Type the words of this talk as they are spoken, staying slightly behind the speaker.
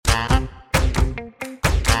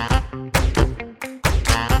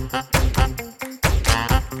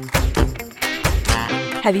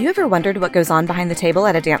Have you ever wondered what goes on behind the table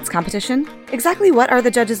at a dance competition? Exactly what are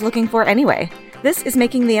the judges looking for anyway? This is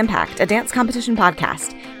Making the Impact, a dance competition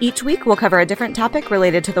podcast. Each week, we'll cover a different topic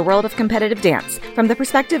related to the world of competitive dance from the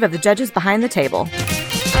perspective of the judges behind the table.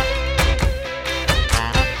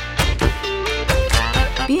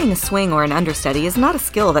 Being a swing or an understudy is not a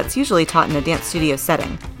skill that's usually taught in a dance studio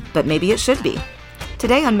setting, but maybe it should be.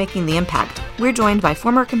 Today on Making the Impact, we're joined by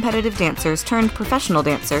former competitive dancers turned professional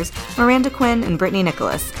dancers, Miranda Quinn and Brittany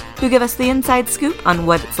Nicholas, who give us the inside scoop on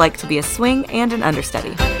what it's like to be a swing and an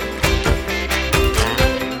understudy.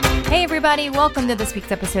 Hey everybody, welcome to this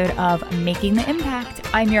week's episode of Making the Impact.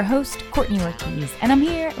 I'm your host, Courtney Ortiz, and I'm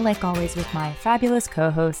here, like always, with my fabulous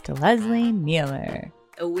co-host, Leslie Mueller.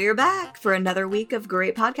 We're back for another week of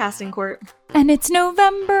great podcasting, Court. And it's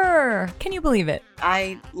November! Can you believe it?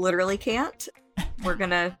 I literally can't. We're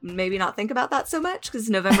gonna maybe not think about that so much because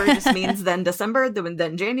November just means then December,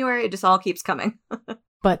 then January. It just all keeps coming.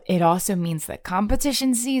 But it also means that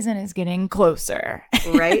competition season is getting closer.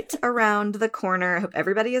 Right around the corner. I hope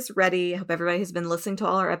everybody is ready. I hope everybody has been listening to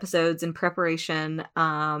all our episodes in preparation.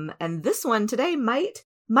 And this one today might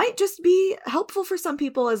just be helpful for some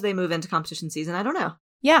people as they move into competition season. I don't know.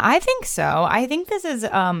 Yeah, I think so. I think this is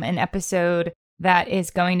an episode that is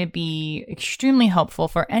going to be extremely helpful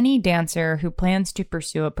for any dancer who plans to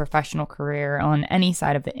pursue a professional career on any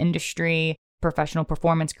side of the industry, professional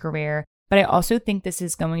performance career. But I also think this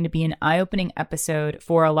is going to be an eye-opening episode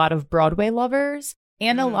for a lot of Broadway lovers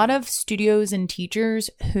and a lot of studios and teachers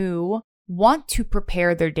who want to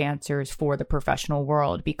prepare their dancers for the professional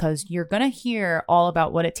world, because you're going to hear all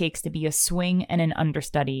about what it takes to be a swing and an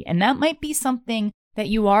understudy. And that might be something that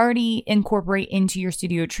you already incorporate into your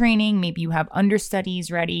studio training. Maybe you have understudies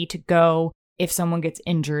ready to go if someone gets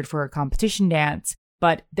injured for a competition dance.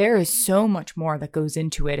 But there is so much more that goes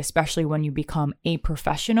into it, especially when you become a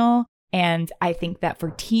professional. And I think that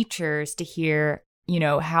for teachers to hear,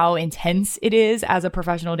 how intense it is as a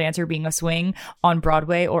professional dancer being a swing on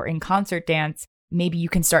Broadway or in concert dance, maybe you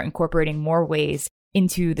can start incorporating more ways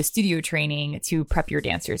into the studio training to prep your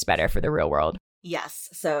dancers better for the real world. Yes.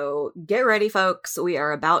 So get ready, folks. We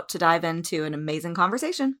are about to dive into an amazing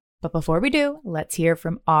conversation. But before we do, let's hear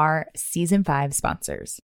from our Season 5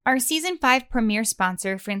 sponsors. Our Season 5 premier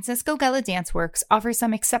sponsor, Francisco Gala Danceworks, offers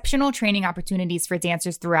some exceptional training opportunities for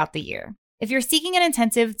dancers throughout the year. If you're seeking an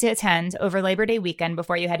intensive to attend over Labor Day weekend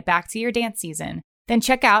before you head back to your dance season, then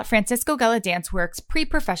check out Francisco Gala Danceworks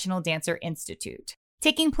Pre-Professional Dancer Institute.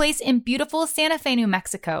 Taking place in beautiful Santa Fe, New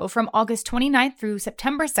Mexico from August 29th through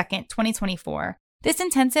September 2nd, 2024. This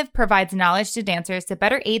intensive provides knowledge to dancers to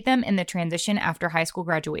better aid them in the transition after high school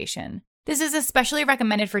graduation. This is especially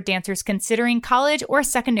recommended for dancers considering college or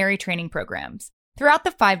secondary training programs. Throughout the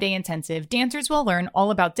 5-day intensive, dancers will learn all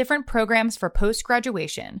about different programs for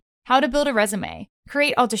post-graduation, how to build a resume,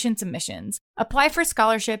 create audition submissions, apply for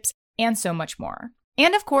scholarships, and so much more.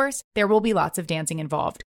 And of course, there will be lots of dancing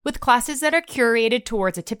involved, with classes that are curated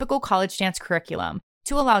towards a typical college dance curriculum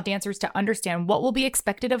to allow dancers to understand what will be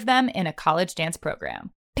expected of them in a college dance program.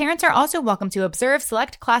 Parents are also welcome to observe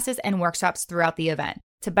select classes and workshops throughout the event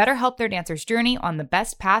to better help their dancers' journey on the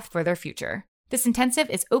best path for their future. This intensive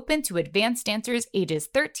is open to advanced dancers ages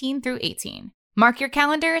 13 through 18. Mark your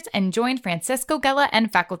calendars and join Francisco Gala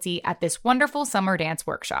and faculty at this wonderful summer dance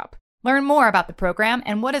workshop. Learn more about the program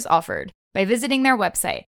and what is offered by visiting their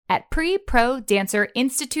website at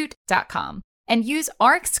preprodancerinstitute.com and use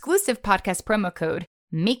our exclusive podcast promo code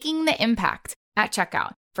Making the Impact at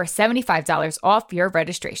checkout for $75 off your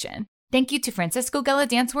registration. Thank you to Francisco Gala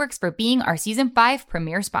Danceworks for being our Season 5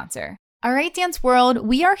 premier sponsor. All right, Dance World,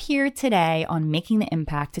 we are here today on Making the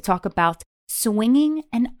Impact to talk about swinging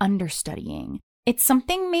and understudying. It's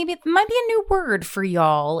something maybe it might be a new word for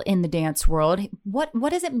y'all in the dance world. What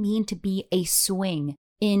does it mean to be a swing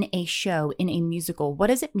in a show, in a musical? What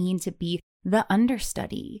does it mean to be the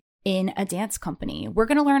understudy in a dance company? We're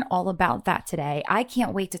going to learn all about that today. I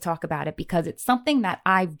can't wait to talk about it because it's something that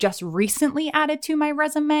I've just recently added to my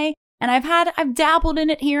resume, and I've dabbled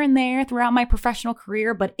in it here and there throughout my professional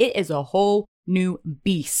career, but it is a whole new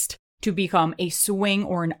beast to become a swing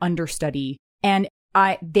or an understudy. And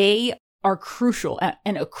they are crucial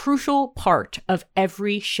and a crucial part of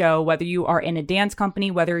every show, whether you are in a dance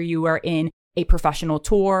company, whether you are in a professional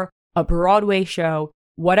tour, a Broadway show,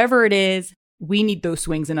 whatever it is, we need those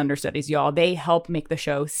swings and understudies, y'all. They help make the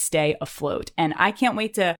show stay afloat. And I can't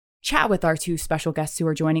wait to chat with our two special guests who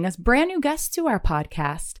are joining us, brand new guests to our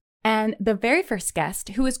podcast. And the very first guest,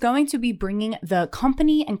 who is going to be bringing the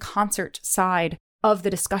company and concert side of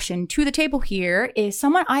the discussion to the table here, is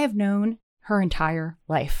someone I have known her entire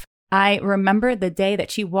life. I remember the day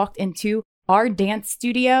that she walked into our dance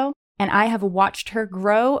studio And I have watched her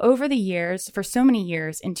grow over the years, for so many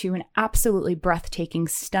years, into an absolutely breathtaking,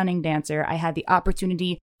 stunning dancer. I had the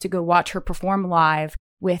opportunity to go watch her perform live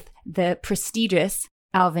with the prestigious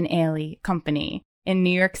Alvin Ailey Company in New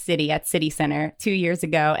York City at City Center 2 years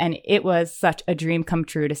ago. And it was such a dream come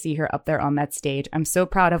true to see her up there on that stage. I'm so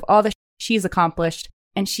proud of all the she's accomplished.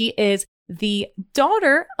 And she is the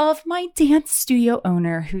daughter of my dance studio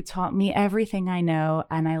owner who taught me everything I know.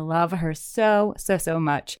 And I love her so, so, so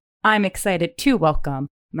much. I'm excited to welcome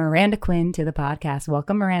Miranda Quinn to the podcast.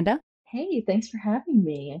 Welcome, Miranda. Hey, thanks for having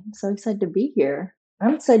me. I'm so excited to be here.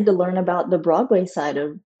 I'm excited to learn about the Broadway side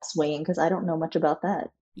of swinging because I don't know much about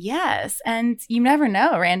that. Yes, and you never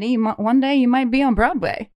know, Randy. One day you might be on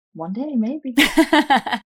Broadway. One day, maybe.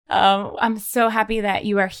 I'm so happy that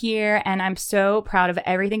you are here, and I'm so proud of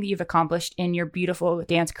everything that you've accomplished in your beautiful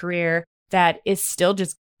dance career that is still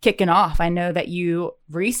just kicking off. I know that you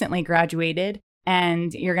recently graduated,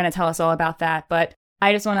 and you're going to tell us all about that, but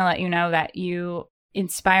I just want to let you know that you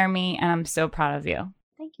inspire me, and I'm so proud of you.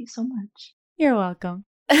 Thank you so much. You're welcome.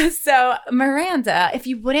 So, Miranda, if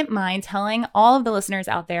you wouldn't mind telling all of the listeners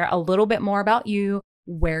out there a little bit more about you,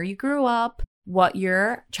 where you grew up, what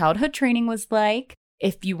your childhood training was like,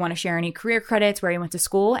 if you want to share any career credits, where you went to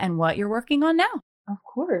school, and what you're working on now. Of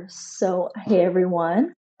course. So, hey,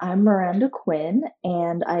 everyone. I'm Miranda Quinn,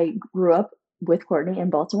 and I grew up with Courtney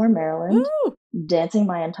in Baltimore, Maryland, dancing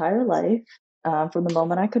my entire life from the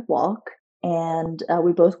moment I could walk. And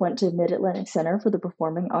we both went to Mid-Atlantic Center for the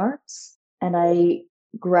Performing Arts. And I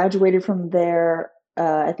graduated from there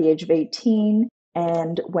at the age of 18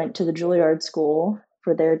 and went to the Juilliard School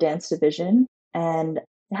for their dance division and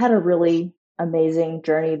had a really amazing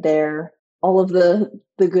journey there. All of the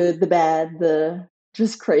good, the bad, the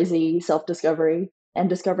just crazy self-discovery and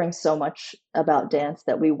discovering so much about dance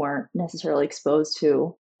that we weren't necessarily exposed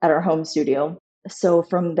to at our home studio. So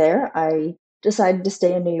from there, I decided to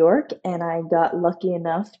stay in New York, and I got lucky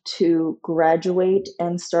enough to graduate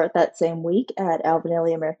and start that same week at Alvin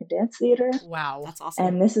Ailey American Dance Theater. Wow, that's awesome.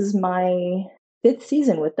 And this is my 5th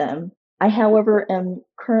season with them. I, however, am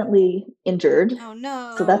currently injured. Oh,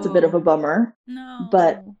 no. So that's a bit of a bummer. No.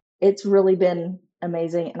 But it's really been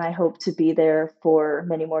amazing, and I hope to be there for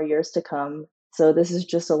many more years to come. So this is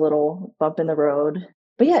just a little bump in the road.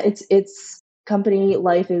 But yeah, it's company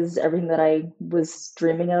life is everything that I was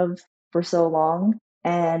dreaming of for so long.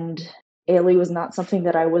 And Ailey was not something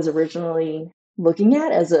that I was originally looking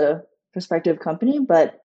at as a prospective company,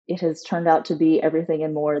 but it has turned out to be everything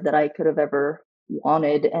and more that I could have ever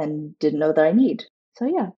wanted and didn't know that I need. So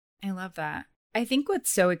yeah. I love that. I think what's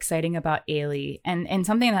so exciting about Ailey and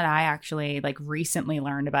something that I actually recently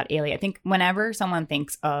learned about Ailey, I think whenever someone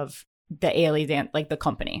thinks of the Ailey dance, the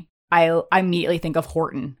company, I immediately think of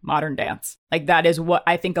Horton modern dance. That is what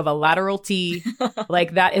I think of, a lateral T.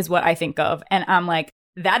 That is what I think of. And I'm like,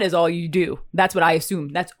 that is all you do. That's what I assume.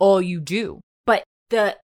 That's all you do. But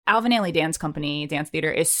the Alvin Ailey Dance Company Dance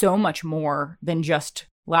Theater is so much more than just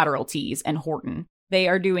lateral T's and Horton. They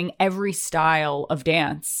are doing every style of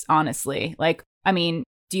dance, honestly. Do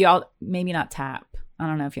y'all maybe not tap? I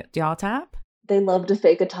don't know if do y'all tap? They love to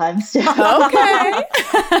fake a time step. Okay.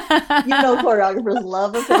 Choreographers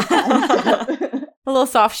love a fake time step. A little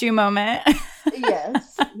soft shoe moment.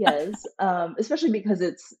 Yes. Especially because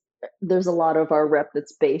there's a lot of our rep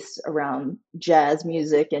that's based around jazz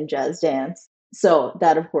music and jazz dance. So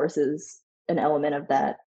that, of course, is an element of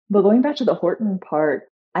that. But going back to the Horton part,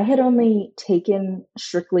 I had only taken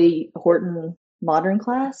strictly Horton modern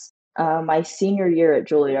class my senior year at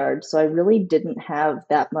Juilliard. So I really didn't have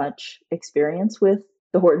that much experience with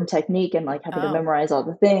the Horton technique and having to memorize all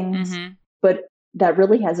the things. Mm-hmm. But that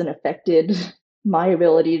really hasn't affected my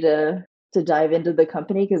ability to dive into the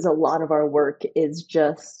company, because a lot of our work is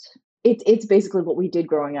just, it's basically what we did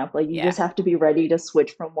growing up. You just have to be ready to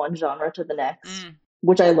switch from one genre to the next,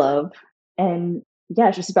 which I love. And yeah,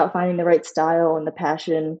 it's just about finding the right style and the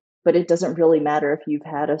passion, but it doesn't really matter if you've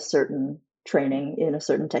had a certain training in a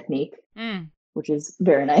certain technique, which is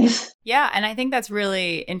very nice. Yeah, and I think that's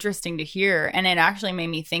really interesting to hear. And it actually made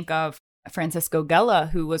me think of Francisco Gella,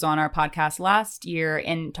 who was on our podcast last year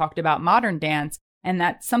and talked about modern dance. And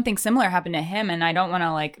that something similar happened to him. And I don't want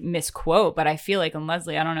to misquote, but I feel like, and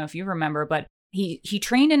Leslie, I don't know if you remember, but he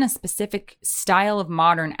trained in a specific style of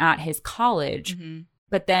modern at his college,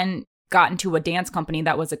 but then got into a dance company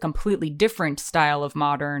that was a completely different style of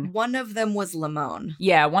modern. One of them was Limon.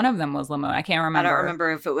 Yeah, one of them was Limon. I can't remember. I don't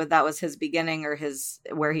remember if that was his beginning or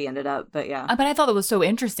where he ended up, but yeah. But I thought it was so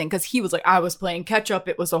interesting because he was like, I was playing catch up.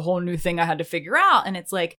 It was a whole new thing I had to figure out. And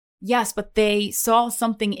it's like, yes, but they saw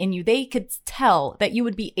something in you. They could tell that you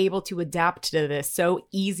would be able to adapt to this so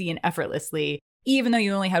easy and effortlessly. even though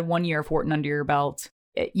you only had 1 year of Horton under your belt,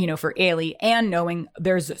 for Ailey, and knowing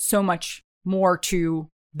there's so much more to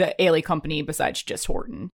the Ailey company besides just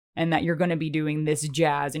Horton, and that you're going to be doing this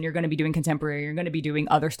jazz and you're going to be doing contemporary, you're going to be doing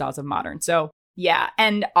other styles of modern. So yeah.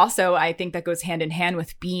 And also I think that goes hand in hand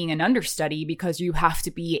with being an understudy, because you have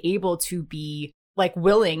to be able to be like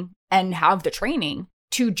willing and have the training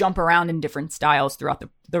to jump around in different styles throughout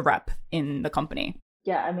the rep in the company.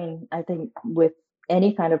 Yeah, I mean, I think with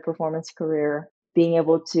any kind of performance career, being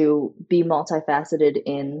able to be multifaceted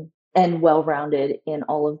in and well-rounded in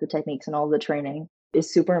all of the techniques and all of the training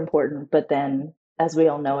is super important. But then, as we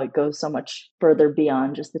all know, it goes so much further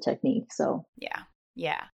beyond just the technique. So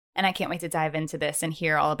yeah. And I can't wait to dive into this and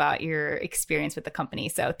hear all about your experience with the company.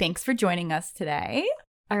 So thanks for joining us today.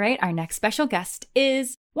 All right, our next special guest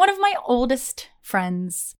is one of my oldest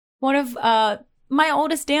friends, one of my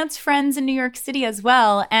oldest dance friends in New York City as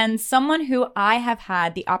well, and someone who I have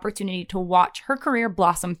had the opportunity to watch her career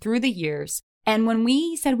blossom through the years. And when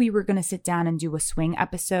we said we were going to sit down and do a swing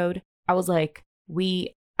episode, I was like,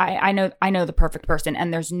 I know the perfect person,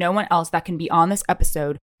 and there's no one else that can be on this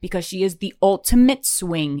episode, because she is the ultimate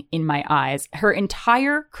swing in my eyes. Her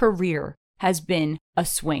entire career has been a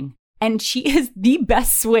swing. And she is the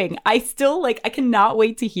best swing. I cannot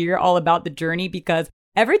wait to hear all about the journey, because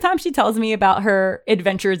every time she tells me about her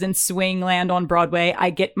adventures in swing land on Broadway,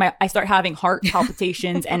 I start having heart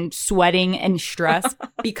palpitations and sweating and stress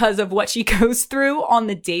because of what she goes through on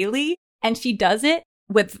the daily. And she does it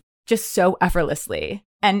with just so effortlessly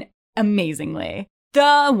and amazingly.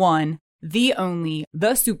 The one, the only,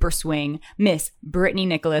 the super swing, Miss Brittany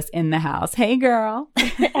Nicholas in the house. Hey, girl.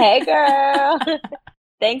 Hey, girl.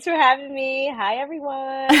 Thanks for having me. Hi,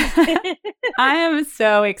 everyone. I am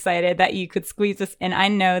so excited that you could squeeze us in. I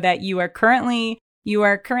know that you are currently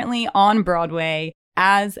on Broadway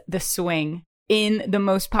as the swing in the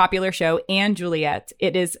most popular show, and Juliet.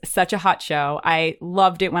 It is such a hot show. I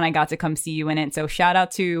loved it when I got to come see you in it. So shout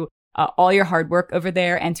out to all your hard work over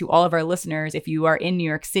there, and to all of our listeners. If you are in New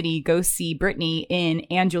York City, go see Brittany in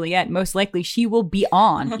And Juliet. Most likely she will be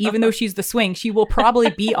on, even though she's the swing, she will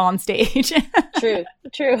probably be on stage. True.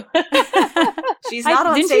 She's not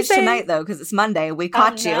on stage tonight, though, because it's Monday. We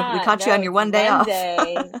caught you. We caught you on your one day off.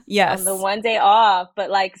 Yes. On the one day off. But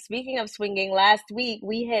like, speaking of swinging, last week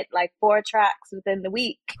we hit like 4 tracks within the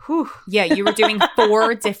week. Whew. Yeah, you were doing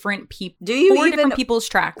 4 different people. Different people's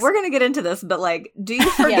tracks? We're going to get into this, but like, do you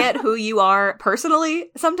forget who you are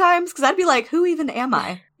personally sometimes? Because I'd be like, who even am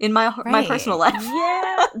I in my personal life?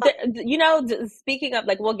 Yeah. Speaking of,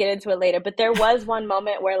 like, we'll get into it later, but there was one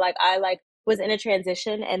moment where like I like was in a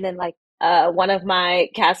transition, and then like one of my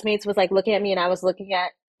castmates was like looking at me, and I was looking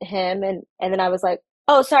at him, and then I was like,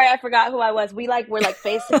 oh, sorry, I forgot who I was. We like were like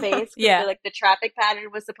face to face. Yeah. Like the traffic pattern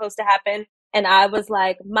was supposed to happen, and I was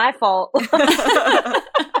like, my fault.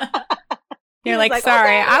 You're like,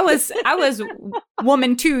 sorry, okay. I was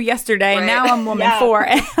woman 2 yesterday. Right. Now I'm woman 4.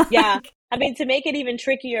 Yeah. I mean, to make it even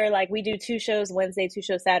trickier, like we do 2 shows Wednesday, 2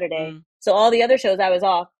 shows Saturday. So all the other shows I was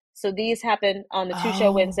off. So these happened on the 2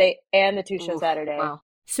 show Wednesday and the 2 show Saturday. Wow.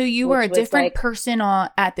 So you were a different person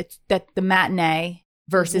at the matinee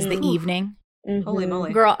versus the evening. Mm-hmm. Holy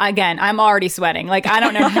moly. Girl, again, I'm already sweating. Like, I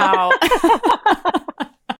don't know how.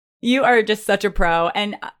 You are just such a pro.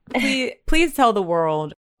 And please tell the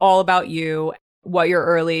world all about you, what your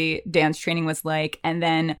early dance training was like, and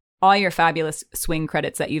then all your fabulous swing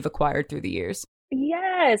credits that you've acquired through the years.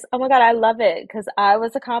 Yes. Oh my God, I love it, because I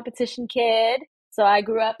was a competition kid. So I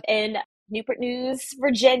grew up in Newport News,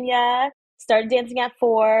 Virginia, started dancing at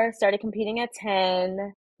 4, started competing at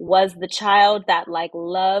 10, was the child that like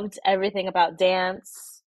loved everything about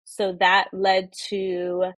dance. So that led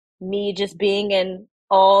to me just being in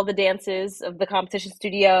all the dances of the competition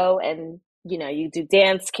studio, and you do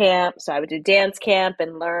dance camp. So I would do dance camp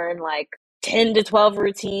and learn like 10 to 12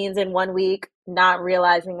 routines in 1 week, not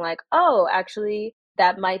realizing like, oh, actually,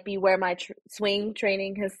 that might be where my swing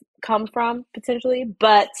training has come from potentially.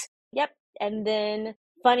 But yep. And then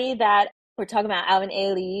funny that we're talking about Alvin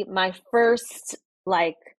Ailey, my first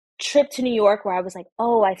like trip to New York where I was like,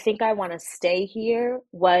 oh, I think I want to stay here,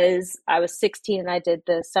 was I was 16 and I did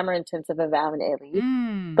the summer intensive of Alvin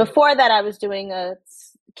Ailey. Before that, I was doing a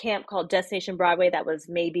camp called Destination Broadway that was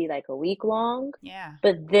maybe like a week long. Yeah.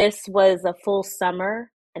 But this was a full summer,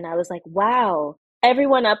 and I was like, wow,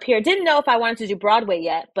 everyone up here, didn't know if I wanted to do Broadway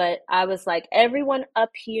yet, but I was like, everyone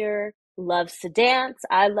up here loves to dance.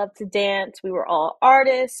 I love to dance. We were all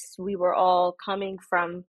artists. We were all coming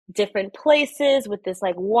from different places with this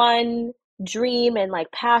like one dream and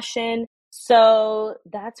like passion. So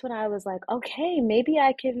that's when I was like, okay, maybe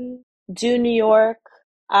I can do New York.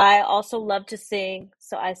 I also love to sing.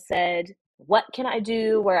 So I said, what can I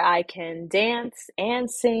do where I can dance and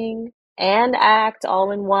sing and act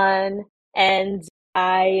all in one? And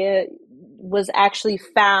I was actually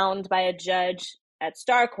found by a judge at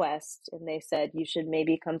StarQuest, and they said, you should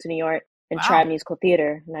maybe come to New York and try Wow. musical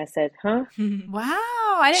theater. And I said, huh? Wow.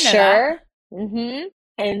 I didn't know Sure. that. Mm-hmm.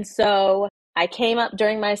 And so I came up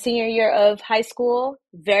during my senior year of high school.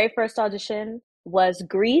 Very first audition was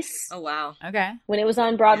Grease Oh, wow. Okay. when it was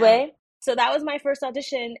on Broadway. So that was my first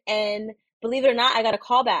audition. And believe it or not, I got a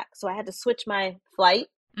callback. So I had to switch my flight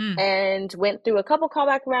and went through a couple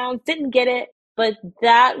callback rounds, didn't get it. But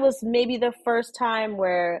that was maybe the first time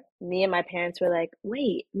where me and my parents were like,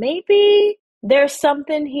 wait, maybe there's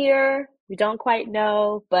something here. We don't quite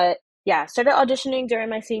know. But yeah, started auditioning during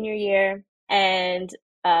my senior year and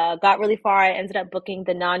got really far. I ended up booking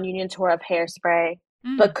the non-union tour of Hairspray,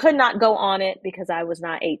 but could not go on it because I was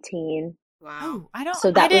not 18. Wow. Oh,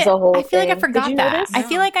 So that was a whole I feel like I thing. forgot Did you know that. this? I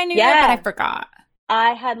feel like I knew Yeah. that, but I forgot.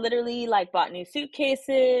 I had literally like bought new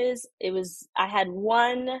suitcases. I had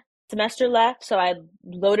one semester left, so I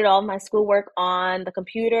loaded all my schoolwork on the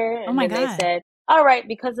computer, and my then they God. said, all right,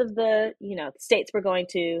 because of the, states we're going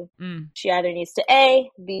to, she either needs to A,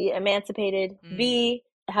 be emancipated, B,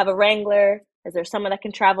 have a wrangler. Is there someone that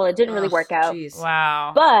can travel? It didn't really work out. Geez.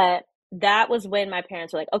 Wow. But that was when my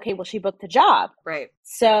parents were like, okay, well, she booked a job. Right.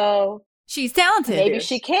 So She's talented. maybe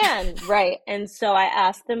she can. Right. And so I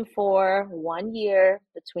asked them for 1 year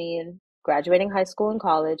between graduating high school and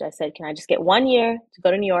college. I said, can I just get 1 year to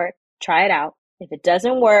go to New York, try it out? If it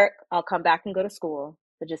doesn't work, I'll come back and go to school.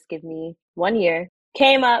 But just give me 1 year.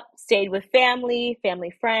 Came up, stayed with family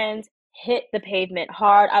friends, hit the pavement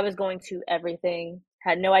hard. I was going to everything.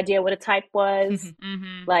 Had no idea what a type was,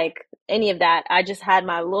 like any of that. I just had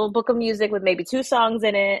my little book of music with maybe 2 songs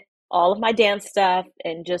in it, all of my dance stuff,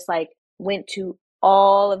 and just like went to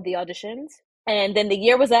all of the auditions. And then the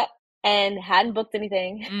year was up and hadn't booked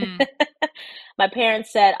anything. My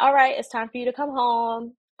parents said, all right, it's time for you to come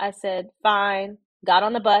home. I said, fine. Got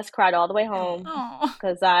on the bus, cried all the way home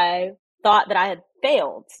because I thought that I had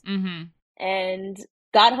failed. And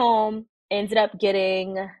got home, ended up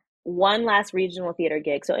getting one last regional theater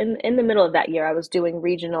gig. So in the middle of that year, I was doing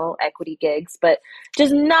regional equity gigs, but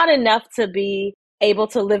just not enough to be able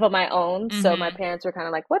to live on my own. So my parents were kind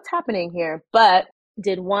of like, what's happening here? But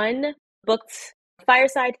did one, booked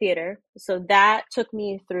Fireside Theater. So that took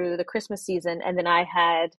me through the Christmas season. And then I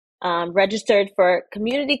had registered for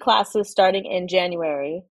community classes starting in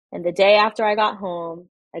January. And the day after I got home,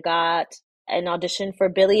 I got an audition for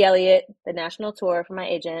Billy Elliot, the national tour from my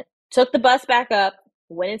agent. Took the bus back up,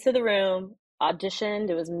 went into the room, auditioned.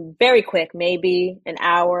 It was very quick, maybe an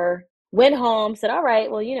hour. Went home, said, all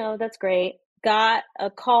right, well, that's great. Got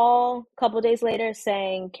a call a couple of days later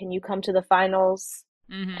saying, can you come to the finals?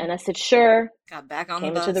 And I said, sure. Got back on the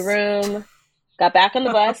Came bus. into the room, got back on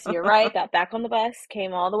the bus. You're right. Got back on the bus,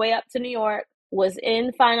 came all the way up to New York, was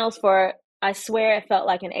in finals for, I swear it felt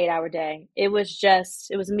like an 8-hour day. It was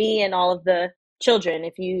me and all of the children.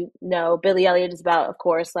 If you know, Billy Elliot is about, of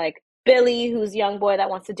course, like Billy, who's a young boy that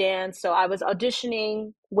wants to dance. So I was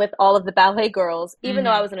auditioning with all of the ballet girls, even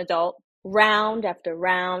though I was an adult, round after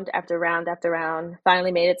round after round after round.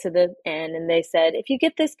 Finally made it to the end, and they said, if you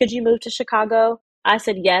get this, could you move to Chicago? I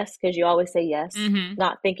said yes, because you always say yes,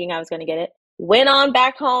 not thinking I was going to get it. Went on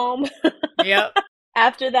back home. Yep.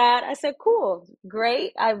 After that, I said, cool,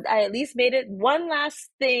 great. I at least made it one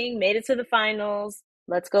last thing, made it to the finals.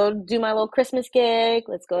 Let's go do my little Christmas gig.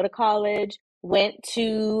 Let's go to college. Went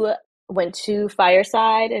to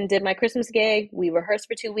Fireside and did my Christmas gig. We rehearsed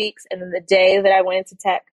for 2 weeks. And then the day that I went into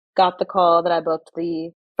tech, got the call that I booked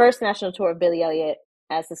the first national tour of Billy Elliot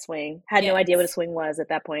as the swing. Had no idea what a swing was at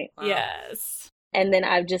that point. Wow. Yes. And then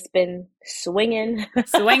I've just been swinging.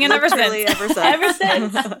 Swinging ever since. Ever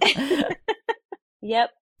since. Yep.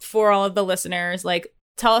 For all of the listeners, like,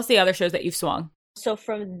 tell us the other shows that you've swung. So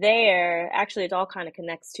from there, actually, it all kind of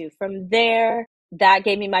connects to. From there, that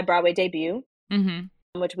gave me my Broadway debut,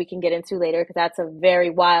 which we can get into later because that's a very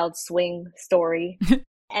wild swing story.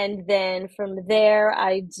 And then from there,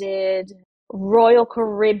 I did Royal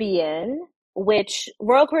Caribbean, which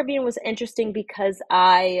Royal Caribbean was interesting because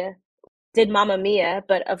I did Mamma Mia,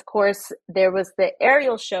 but of course, there was the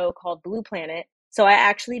aerial show called Blue Planet. So I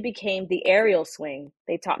actually became the aerial swing.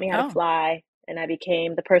 They taught me how to fly, and I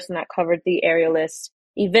became the person that covered the aerialist.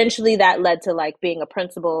 Eventually, that led to like being a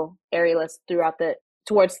principal aerialist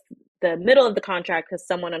towards the middle of the contract because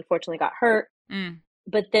someone unfortunately got hurt.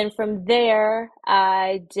 But then from there,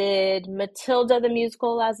 I did Matilda the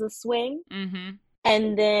musical as a swing.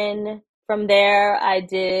 And then from there, I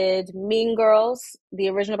did Mean Girls, the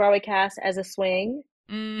original Broadway cast, as a swing.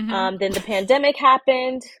 Then the pandemic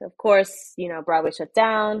happened. Of course, Broadway shut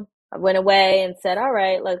down. I went away and said, all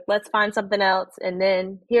right, let's find something else. And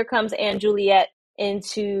then here comes Anne Juliet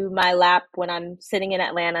into my lap when I'm sitting in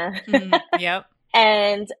Atlanta. Yep.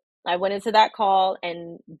 And I went into that call,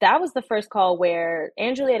 and that was the first call where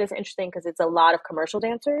Anne Juliet is interesting because it's a lot of commercial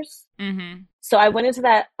dancers. So I went into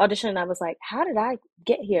that audition and I was like, how did I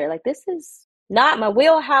get here? Like, this is not my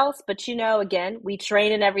wheelhouse, but again, we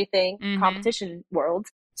train in everything, competition world.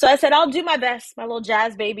 So I said, I'll do my best, my little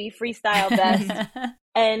jazz baby freestyle best.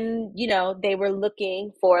 And, they were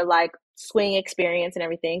looking for like swing experience and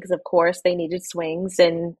everything because, of course, they needed swings.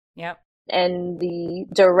 And and the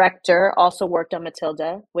director also worked on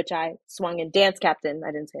Matilda, which I swung in Dance Captain.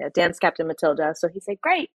 I didn't say that. Dance Captain Matilda. So he said,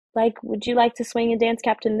 great. Like, would you like to swing and Dance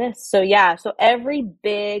Captain this? So yeah. So every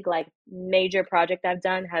big like major project I've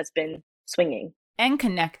done has been swinging. And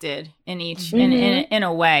connected in each, in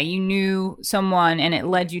a way. You knew someone and it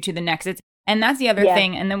led you to the next. And that's the other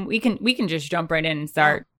thing. And then we can just jump right in and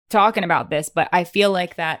start talking about this. But I feel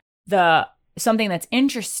like that something that's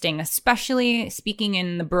interesting, especially speaking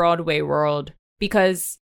in the Broadway world,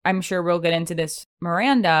 because I'm sure we'll get into this,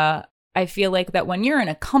 Miranda, I feel like that when you're in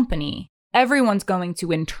a company, everyone's going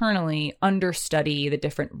to internally understudy the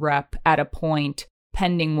different rep at a point,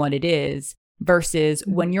 pending what it is, versus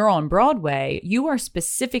when you're on Broadway, you are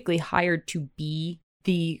specifically hired to be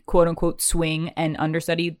the quote unquote swing and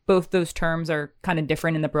understudy. Both those terms are kind of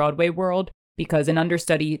different in the Broadway world because an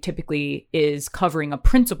understudy typically is covering a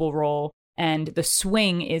principal role, and the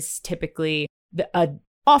swing is typically,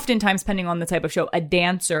 oftentimes, depending on the type of show, a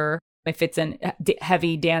dancer, if it's a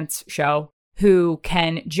heavy dance show, who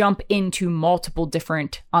can jump into multiple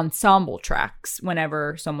different ensemble tracks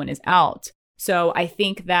whenever someone is out. So I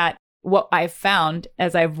think that what I've found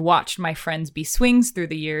as I've watched my friends be swings through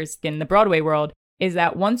the years in the Broadway world is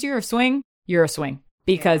that once you're a swing, you're a swing.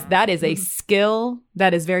 Because that is a skill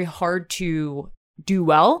that is very hard to do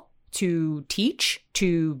well, to teach,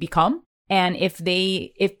 to become. And if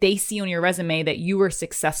they see on your resume that you were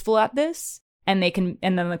successful at this, and then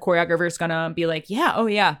the choreographer is gonna be like, yeah, oh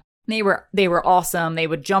yeah, they were awesome. They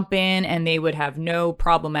would jump in and they would have no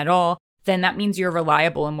problem at all. Then that means you're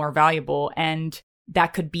reliable and more valuable, and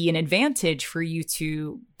that could be an advantage for you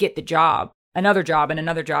to get the job, another job, and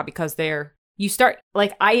another job, because you start,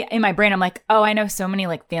 like, in my brain, I'm like, oh, I know so many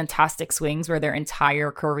like fantastic swings where their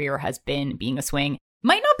entire career has been being a swing.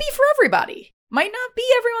 Might not be for everybody. Might not be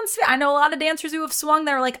everyone's. I know a lot of dancers who have swung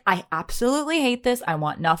that are like, I absolutely hate this. I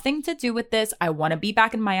want nothing to do with this. I want to be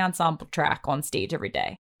back in my ensemble track on stage every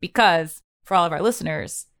day. Because for all of our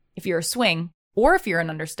listeners, if you're a swing or if you're an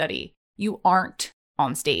understudy, you aren't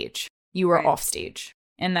on stage. You are off stage.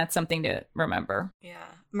 And that's something to remember. Yeah.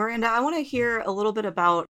 Miranda, I want to hear a little bit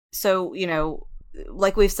about, so,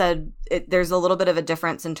 like we've said, there's a little bit of a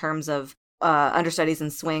difference in terms of understudies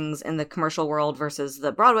and swings in the commercial world versus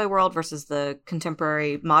the Broadway world versus the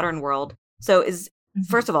contemporary modern world. So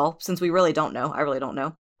first of all, since we really don't know, I really don't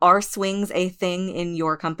know, are swings a thing in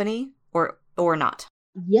your company or not?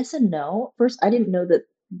 Yes and no. First, I didn't know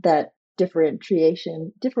that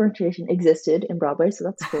differentiation existed in Broadway, so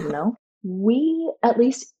that's cool to know. We, at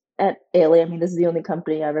least at Ailey, I mean, this is the only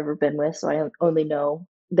company I've ever been with, so I only know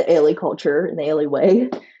the Ailey culture and the Ailey way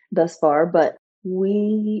thus far, but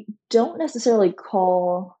we don't necessarily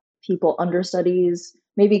call people understudies,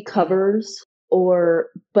 maybe covers,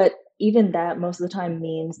 but even that most of the time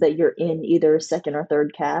means that you're in either second or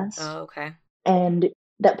third cast. Oh, okay. And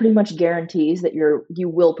that pretty much guarantees that you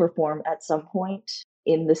will perform at some point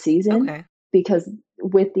in the season. Okay. Because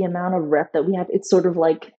with the amount of rep that we have, it's sort of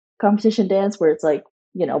like competition dance where it's like,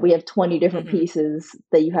 we have 20 different pieces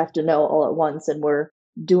that you have to know all at once, and we're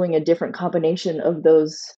doing a different combination of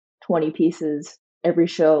those 20 pieces every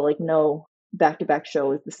show. Like, no back-to-back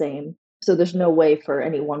show is the same. So there's no way for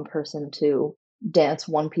any one person to dance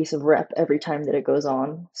one piece of rep every time that it goes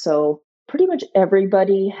on. So pretty much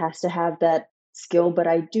everybody has to have that skill, but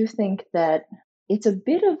I do think that it's a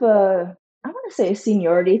bit of I want to say a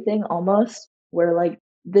seniority thing almost, where like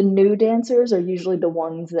the new dancers are usually the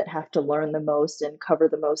ones that have to learn the most and cover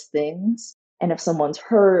the most things. And if someone's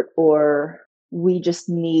hurt, or we just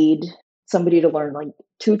need somebody to learn like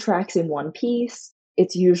 2 tracks in one piece,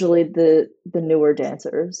 it's usually the newer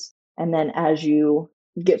dancers. And then as you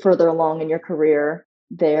get further along in your career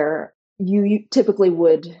there, you typically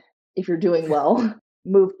would, if you're doing well,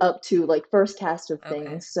 move up to like first cast of things.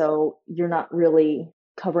 Okay. So you're not really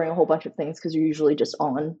covering a whole bunch of things because you're usually just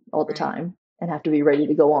on all the time and have to be ready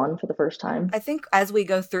to go on for the first time. I think as we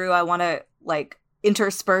go through, I want to like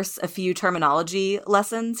intersperse a few terminology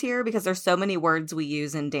lessons here because there's so many words we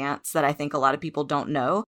use in dance that I think a lot of people don't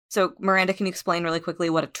know. So Miranda, can you explain really quickly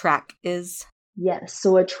what a track is? Yes.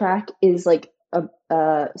 So a track is like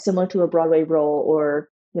a similar to a Broadway role, or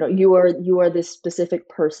you are this specific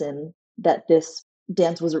person that this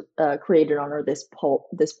dance was created on, or this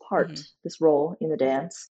part, this role in the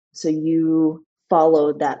dance. So you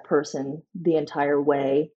follow that person the entire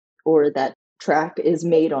way, or that track is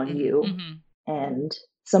made on you, and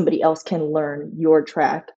somebody else can learn your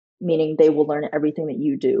track, meaning they will learn everything that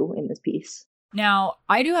you do in this piece. Now,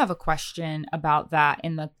 I do have a question about that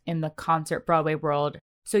in the concert Broadway world.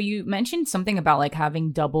 So you mentioned something about like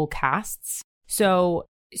having double casts. So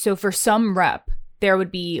for some rep, there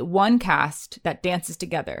would be one cast that dances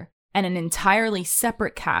together and an entirely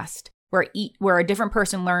separate cast where a different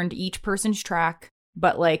person learned each person's track,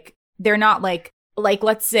 but like they're not like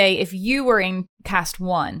let's say if you were in cast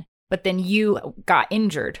 1, but then you got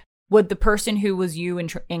injured, would the person who was you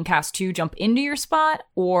in cast 2 jump into your spot,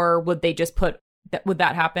 or would they just would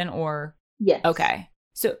that happen? Or yes. Okay.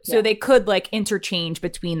 So they could like interchange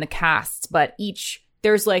between the casts, but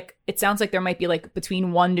there's like, it sounds like there might be like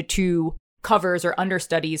between 1 to 2 covers or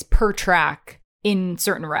understudies per track in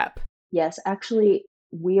certain rep. Yes, actually,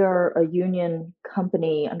 we are a union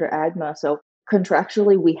company under AGMA, so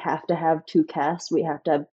contractually we have to have 2 casts. We have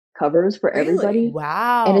to have covers for everybody.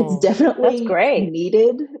 Wow. And it's definitely great.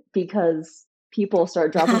 needed because people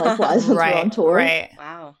start dropping like flies once we're on tour. Right.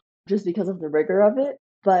 Wow. Just because of the rigor of it.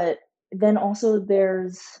 But then also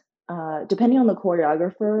there's, depending on the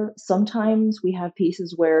choreographer, sometimes we have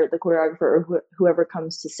pieces where the choreographer or whoever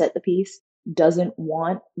comes to set the piece doesn't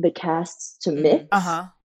want the casts to mix.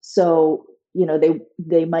 So,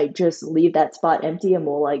 they might just leave that spot empty, and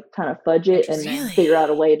we'll like kind of fudge it and figure out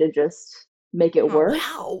a way to just make it work.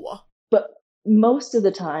 Wow. But most of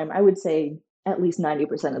the time, I would say at least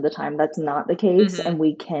 90% of the time, that's not the case, and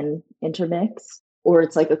we can intermix. Or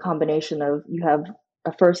it's like a combination of, you have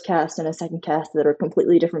a first cast and a second cast that are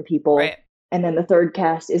completely different people. Right. And then the third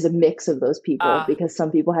cast is a mix of those people because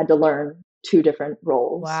some people had to learn 2 different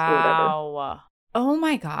roles or whatever. Wow. Oh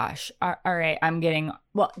my gosh. All right. I'm getting,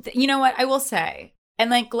 well, you know what I will say? And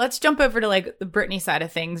like, let's jump over to like the Britney side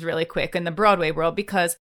of things really quick in the Broadway world,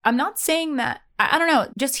 because I'm not saying that, I don't know,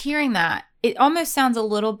 just hearing that, it almost sounds a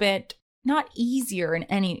little bit not easier in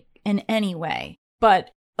any way,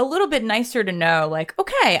 but a little bit nicer to know, like,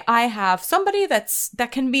 okay, I have somebody that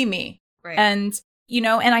can be me. Right. And,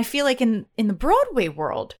 and I feel like in the Broadway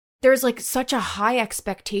world, there's like such a high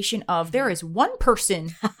expectation of there is one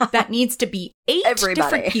person that needs to be 8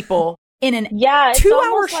 different people in an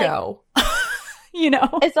 2-hour show.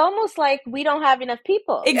 It's almost like we don't have enough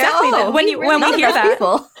people. Exactly. No, when we hear that,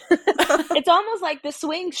 people. It's almost like the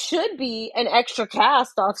swing should be an extra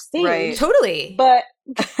cast off stage. Right. Totally. But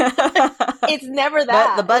it's never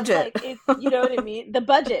that. The budget. It's you know what I mean? The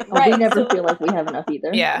budget, Well, right. we never feel like we have enough either.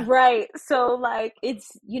 Yeah. Right. So like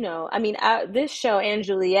it's, this show and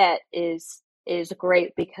Juliet is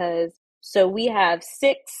great because so we have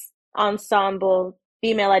 6 ensemble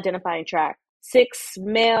female identifying tracks, 6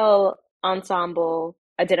 male ensemble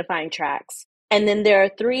identifying tracks, and then there are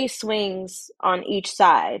 3 swings on each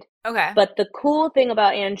side. Okay. But the cool thing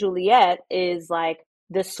about Anne Juliet is like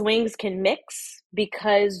the swings can mix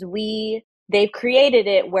because they've created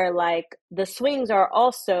it where like the swings are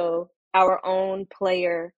also our own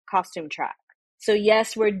player costume track. So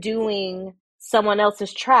yes, we're doing someone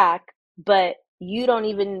else's track, but you don't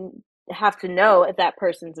even have to know if that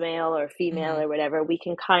person's male or female or whatever. We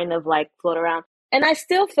can kind of like float around. And I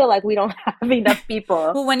still feel like we don't have enough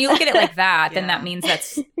people. Well, when you look at it like that, then that means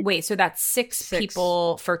that's 6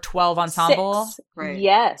 people for 12 ensemble? 6. Right.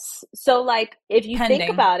 Yes. So like if you Pending.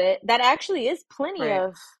 think about it, that actually is plenty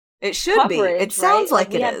of It should coverage, be. It sounds right?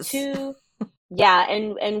 like it we is. Have 2, yeah,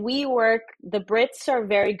 and we work, the Brits are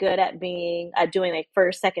very good at doing like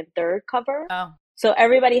first, second, third cover. Oh. So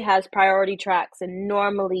everybody has priority tracks, and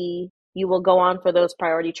normally you will go on for those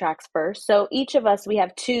priority tracks first. So each of us, we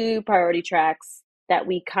have 2 priority tracks that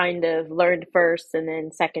we kind of learned first and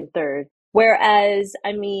then second, third. Whereas,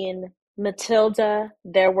 I mean, Matilda,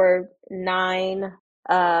 there were 9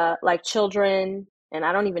 like children, and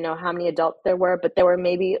I don't even know how many adults there were, but there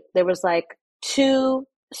was like 2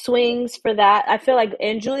 swings for that. I feel like,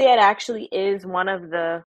 and Juliet actually is one of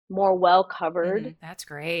the more well covered. That's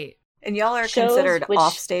great. And y'all are considered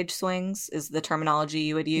offstage swings is the terminology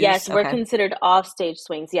you would use? Yes, we're considered offstage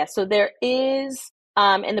swings. Yes. So there is,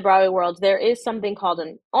 in the Broadway world, there is something called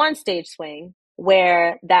an onstage swing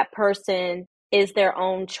where that person is their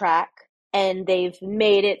own track and they've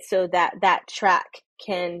made it so that that track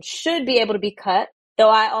should be able to be cut. Though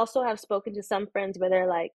I also have spoken to some friends where they're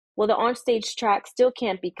like, well, the onstage track still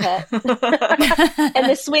can't be cut. And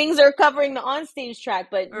the swings are covering the onstage track,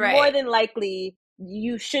 but more than likely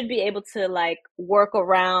you should be able to like work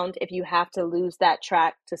around if you have to lose that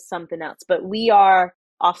track to something else. But we are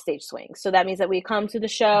offstage swings. So that means that we come to the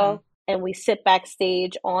show and we sit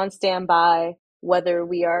backstage on standby, whether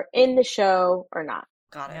we are in the show or not.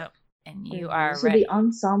 Got it. Yep. And you are So ready. the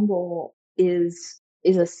ensemble is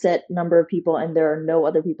a set number of people, and there are no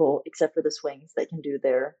other people except for the swings that can do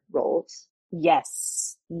their roles.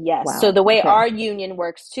 Yes. Wow. So the way our union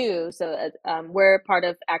works too, so we're part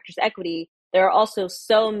of Actors Equity, there are also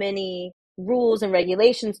so many rules and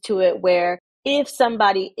regulations to it where if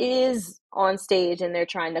somebody is on stage and they're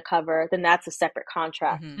trying to cover, then that's a separate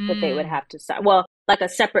contract that they would have to sign. Well, like a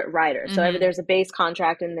separate writer. So there's a base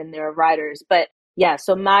contract and then there are writers. But yeah,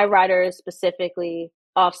 so my writer is specifically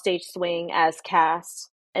offstage swing as cast.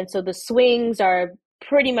 And so the swings are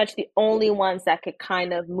pretty much the only ones that could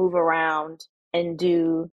kind of move around and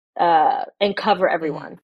do and cover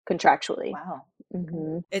everyone contractually. Wow.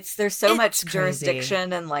 There's so much crazy.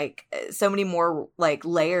 jurisdiction and like so many more like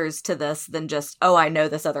layers to this than just, oh, I know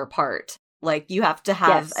this other part. Like you have to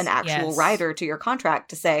have an actual writer to your contract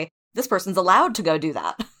to say this person's allowed to go do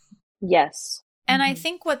that. Yes. And I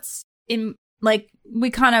think what's in like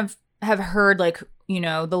we kind of have heard like, you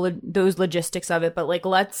know, those logistics of it, but like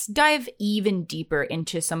let's dive even deeper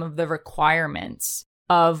into some of the requirements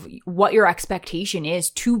of what your expectation is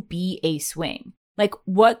to be a swing. Like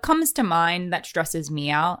what comes to mind that stresses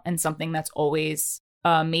me out and something that's always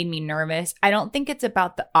made me nervous? I don't think it's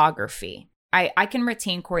about the choreography. I can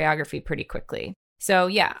retain choreography pretty quickly. So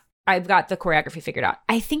yeah, I've got the choreography figured out.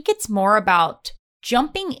 I think it's more about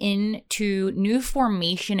jumping into new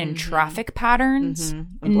formation and traffic patterns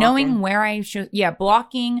and knowing where I should,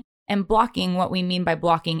 blocking. And blocking, what we mean by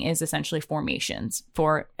blocking is essentially formations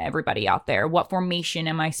for everybody out there. What formation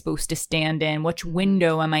am I supposed to stand in? Which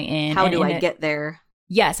window am I in? How do I get there?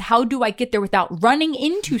 Yes, how do I get there without running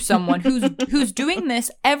into someone who's doing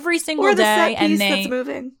this every single or the day set piece that's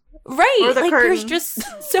moving. Right. Or the like curtain. There's just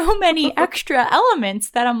so many extra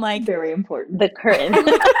elements that I'm like, very important. The curtain.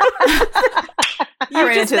 You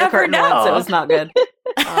ran into the curtain once. It was not good.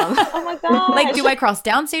 Oh my god! Like, do I cross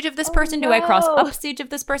downstage of this person? Do I cross upstage of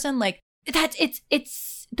this person? Like,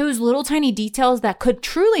 it's those little tiny details that could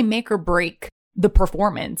truly make or break the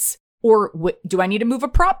performance. Or do I need to move a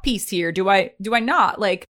prop piece here? Do I not?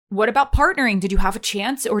 Like, what about partnering? Did you have a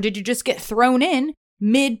chance, or did you just get thrown in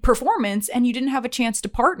mid performance and you didn't have a chance to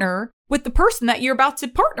partner with the person that you're about to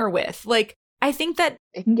partner with? Like, I think that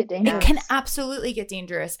it can get dangerous. It can absolutely get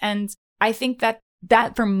dangerous, and I think that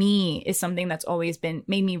for me is something that's always made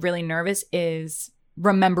me really nervous, is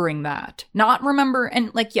remembering that. Not remember,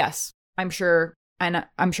 and like, yes, I'm sure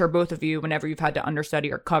both of you, whenever you've had to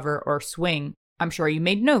understudy or cover or swing, I'm sure you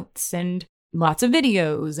made notes and lots of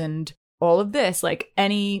videos and all of this. Like how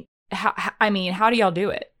do y'all do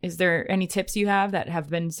it? Is there any tips you have that have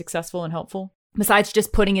been successful and helpful? Besides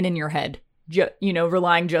just putting it in your head,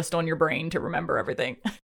 relying just on your brain to remember everything.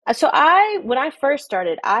 So when I first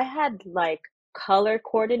started, I had like color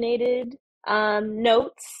coordinated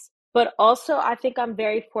notes, but also I think I'm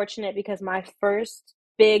very fortunate because my first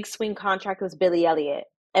big swing contract was Billy Elliot.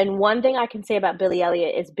 And one thing I can say about Billy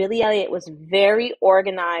Elliot is Billy Elliot was very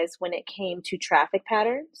organized when it came to traffic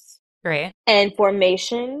patterns. Right. And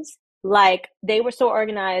formations. Like they were so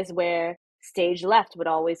organized where stage left would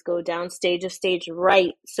always go down stage of stage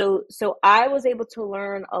right. So I was able to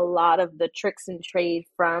learn a lot of the tricks and trade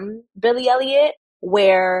from Billy Elliot,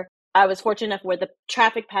 where I was fortunate enough where the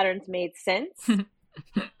traffic patterns made sense.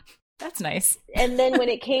 That's nice. And then when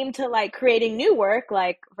it came to like creating new work,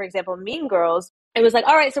 like for example, Mean Girls, it was like,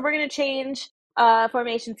 all right, so we're going to change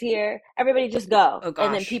formations here. Everybody just go. Oh, gosh.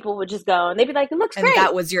 And then people would just go and they'd be like, it looks great. And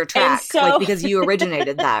that was your track, like, because you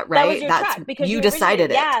originated that, right? That was your track because you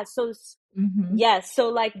decided it. Yeah. So yes. So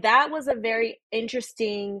like that was a very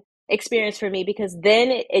interesting experience for me because then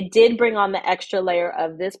it did bring on the extra layer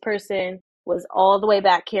of this person was all the way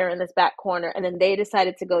back here in this back corner, and then they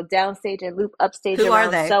decided to go downstage and loop upstage. Who are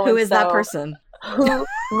they? Who is that person? Who,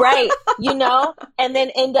 right, and then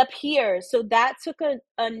end up here. So that took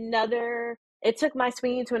it took my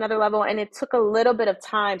swinging to another level, and it took a little bit of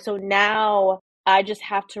time. So now I just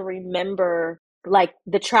have to remember like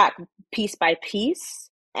the track piece by piece.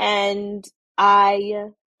 And I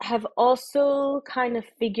have also kind of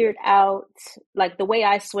figured out like the way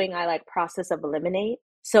I swing, I like process of eliminate.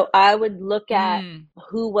 So I would look at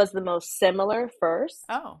who was the most similar first.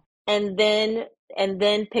 Oh. And then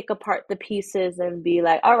pick apart the pieces and be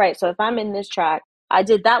like, all right, so if I'm in this track, I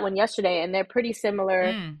did that one yesterday and they're pretty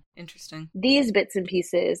similar. Interesting. These bits and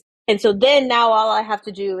pieces. And so then now all I have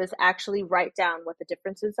to do is actually write down what the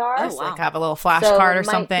differences are. Just like have a little flashcard or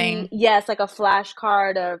something. Yes, like a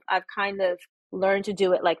flashcard of I've kind of learned to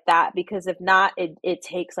do it like that, because if not, it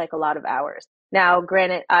takes like a lot of hours. Now,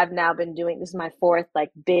 granted, I've now been doing, this is my fourth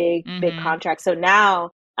like big contract. So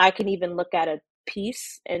now I can even look at a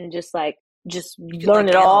piece and just learn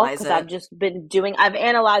it all, because I've just been I've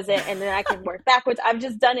analyzed it, and then I can work backwards. I've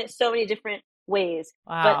just done it so many different ways.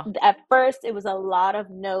 Wow. But at first it was a lot of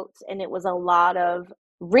notes, and it was a lot of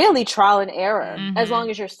really trial and error, as long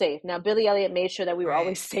as you're safe. Now, Billy Elliot made sure that we were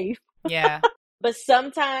always safe. Yeah. But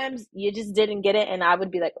sometimes you just didn't get it, and I would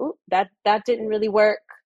be like, "Ooh, that didn't really work."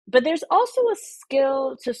 But there's also a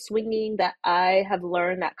skill to swinging that I have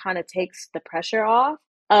learned that kind of takes the pressure off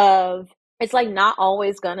of, it's like not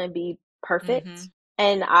always gonna be perfect.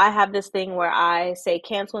 And I have this thing where I say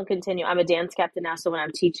cancel and continue. I'm a dance captain now, so when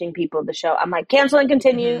I'm teaching people the show, I'm like cancel and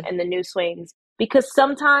continue, and the new swings, because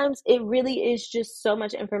sometimes it really is just so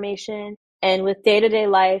much information. And with day-to-day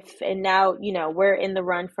life, and now, you know, we're in the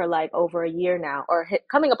run for like over a year now, or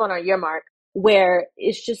coming up on our year mark, where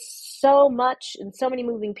it's just so much and so many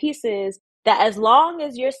moving pieces that as long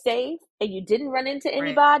as you're safe and you didn't run into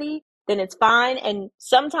anybody, then it's fine. And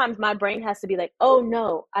sometimes my brain has to be like, oh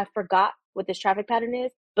no, I forgot what this traffic pattern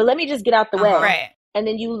is, but let me just get out the way. Right. And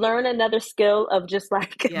then you learn another skill of just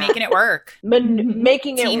like making it work.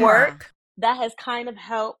 Making it Teamwork. work. That has kind of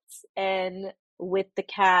helped. And with the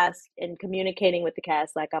cast and communicating with the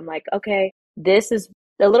cast, like I'm like, okay, this is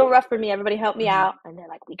a little rough for me. Everybody help me out. And they're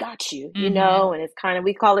like, we got you, you know, and it's kind of,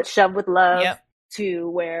 we call it shove with love to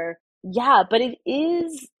where, but it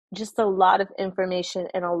is just a lot of information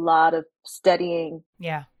and a lot of studying.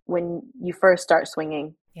 Yeah. When you first start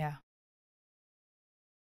swinging. Yeah.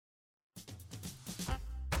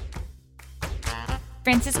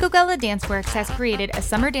 Francisco Gala Danceworks has created a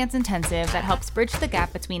summer dance intensive that helps bridge the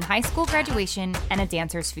gap between high school graduation and a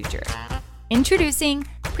dancer's future. Introducing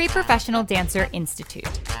Pre-Professional Dancer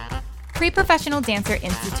Institute. Pre-Professional Dancer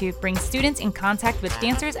Institute brings students in contact with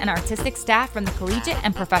dancers and artistic staff from the collegiate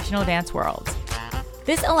and professional dance worlds.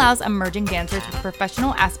 This allows emerging dancers with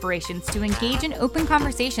professional aspirations to engage in open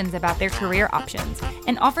conversations about their career options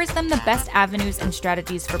and offers them the best avenues and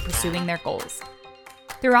strategies for pursuing their goals.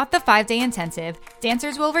 Throughout the 5-day intensive,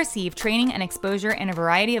 dancers will receive training and exposure in a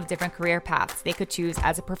variety of different career paths they could choose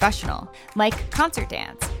as a professional, like concert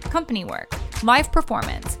dance, company work, live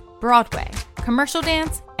performance, Broadway, commercial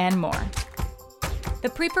dance, and more. The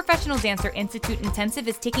Pre-Professional Dancer Institute Intensive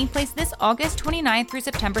is taking place this August 29th through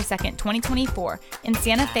September 2nd, 2024 in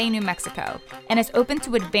Santa Fe, New Mexico, and is open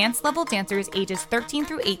to advanced level dancers ages 13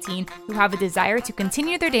 through 18 who have a desire to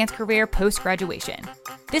continue their dance career post-graduation.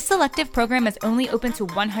 This selective program is only open to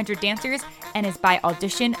 100 dancers and is by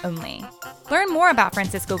audition only. Learn more about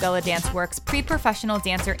Francisco Gala Danceworks Pre-Professional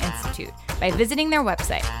Dancer Institute by visiting their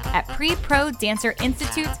website at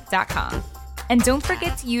preprodancerinstitute.com. And don't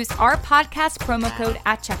forget to use our podcast promo code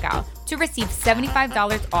at checkout to receive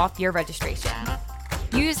 $75 off your registration.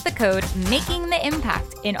 Use the code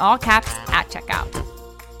MAKINGTHEIMPACT in all caps at checkout.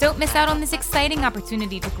 Don't miss out on this exciting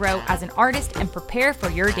opportunity to grow as an artist and prepare for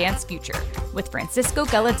your dance future with Francisco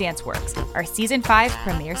Gala Danceworks, our Season 5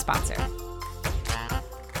 premier sponsor.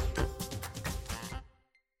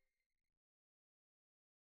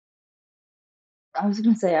 I was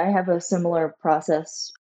going to say, I have a similar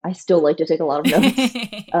process. I still like to take a lot of notes.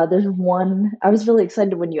 There's one, I was really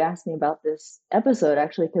excited when you asked me about this episode,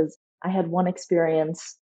 actually, because I had one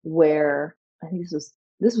experience where, I think this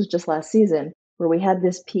was just last season, where we had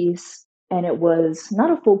this piece, and it was not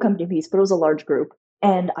a full company piece, but it was a large group.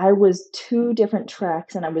 And I was 2 different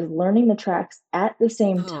tracks, and I was learning the tracks at the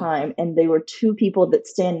same time. And they were 2 people that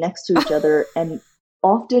stand next to each other and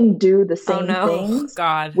often do the same things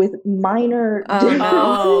with minor differences.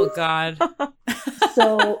 Oh, God.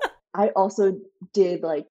 So I also did,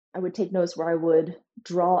 like, I would take notes where I would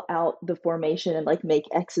draw out the formation and like make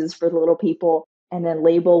X's for the little people, and then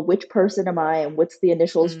label which person am I and what's the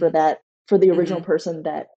initials for that, for the original person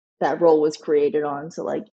that role was created on. So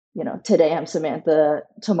like, you know, today I'm Samantha,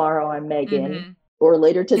 tomorrow I'm Megan, or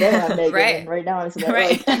later today I'm Megan, and right now I'm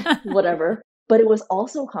Samantha, like, whatever. But it was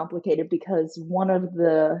also complicated because one of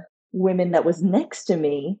the women that was next to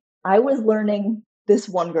me, I was learning this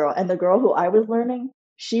one girl, and the girl who I was learning,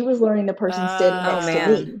 she was learning the person standing next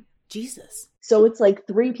to me. Jesus. So it's like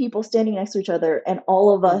 3 people standing next to each other, and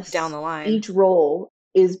all of us down the line. Each role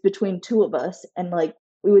is between 2 of us, and like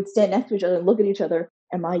we would stand next to each other and look at each other.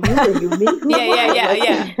 Am I you? Are you me?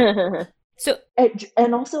 Yeah. So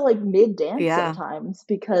and also like mid dance sometimes,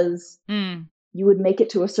 because you would make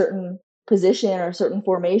it to a certain position or a certain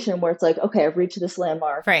formation where it's like, okay, I've reached this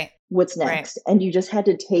landmark. Right. What's next? And you just had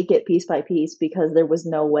to take it piece by piece because there was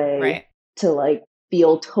no way to like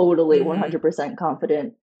feel totally 100%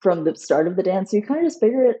 confident from the start of the dance. So you kind of just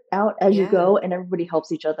figure it out as you go, and everybody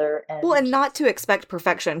helps each other. And not to expect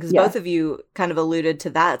perfection, because both of you kind of alluded to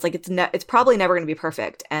that. It's like it's probably never going to be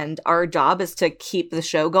perfect, and our job is to keep the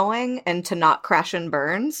show going and to not crash and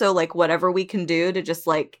burn. So like whatever we can do to just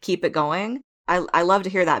like keep it going. I love to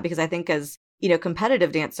hear that, because I think as, you know,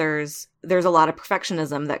 competitive dancers, there's a lot of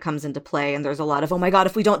perfectionism that comes into play, and there's a lot of, oh my God,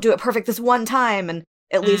 if we don't do it perfect this one time. And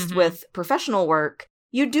at least with professional work,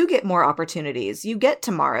 you do get more opportunities. You get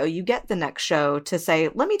tomorrow, you get the next show to say,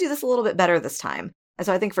 let me do this a little bit better this time. And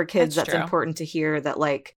so I think for kids, that's important to hear that,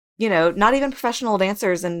 like, you know, not even professional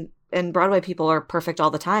dancers and Broadway people are perfect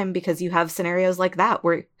all the time, because you have scenarios like that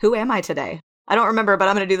where, who am I today? I don't remember, but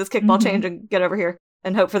I'm going to do this kickball change and get over here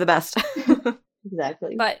and hope for the best.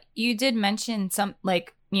 Exactly. But you did mention some,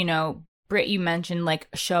 like, you know, Britt, you mentioned like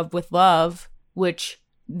shove with love, which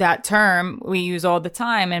that term we use all the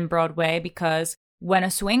time in Broadway, because when a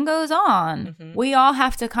swing goes on, we all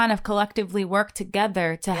have to kind of collectively work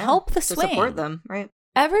together to help the swing. To support them, right?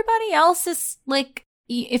 Everybody else is like,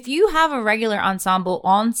 if you have a regular ensemble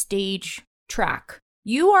on stage track,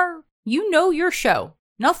 you know your show.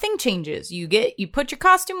 Nothing changes. You put your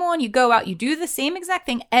costume on, you go out, you do the same exact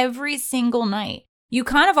thing every single night. You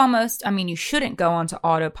kind of almost, I mean, you shouldn't go onto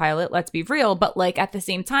autopilot, let's be real, but like at the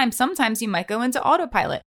same time, sometimes you might go into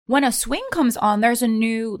autopilot. When a swing comes on, there's a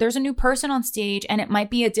new person on stage, and it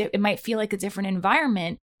might feel like a different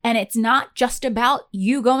environment. And it's not just about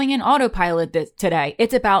you going in autopilot today.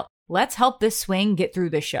 It's about, let's help this swing get through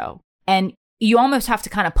the show. And you almost have to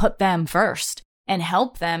kind of put them first and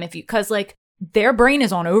help them, because like their brain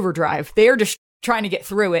is on overdrive. They're just trying to get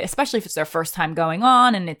through it, especially if it's their first time going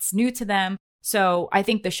on and it's new to them. So I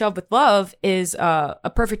think the shove with love is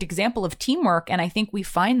a perfect example of teamwork. And I think we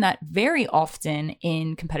find that very often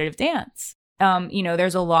in competitive dance. You know,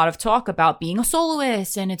 there's a lot of talk about being a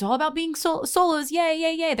soloist, and it's all about being solos. Yay,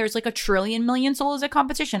 yay, yay. There's like a trillion million solos at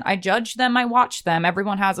competition. I judge them. I watch them.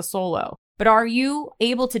 Everyone has a solo. But are you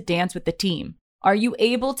able to dance with the team? Are you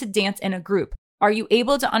able to dance in a group? Are you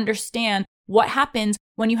able to understand what happens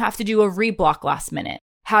when you have to do a reblock last minute?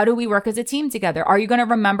 How do we work as a team together? Are you going to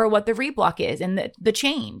remember what the reblock is and the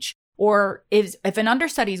change? Or if an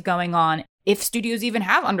understudy is going on, if studios even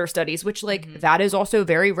have understudies, which like that is also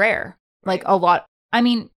very rare. Like a lot. I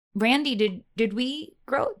mean, Randy, did we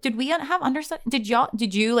have understudies?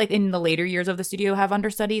 Did you like in the later years of the studio have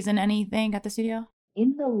understudies in anything at the studio?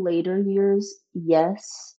 In the later years,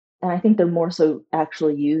 yes. And I think they're more so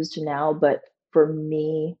actually used now. But for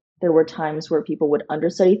me, there were times where people would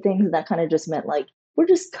understudy things, and that kind of just meant like, we're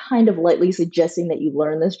just kind of lightly suggesting that you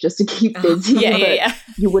learn this just to keep busy. Yeah.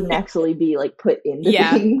 You wouldn't actually be like put into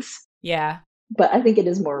things. Yeah. But I think it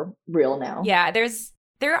is more real now. Yeah,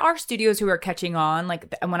 there are studios who are catching on.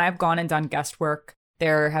 Like when I've gone and done guest work,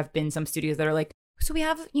 there have been some studios that are like, so we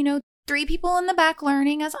have, 3 people in the back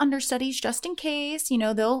learning as understudies just in case,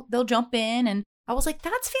 they'll jump in. And I was like,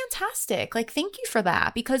 that's fantastic. Like, thank you for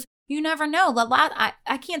that, because you never know.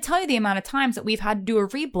 I can't tell you the amount of times that we've had to do a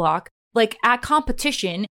reblock, like at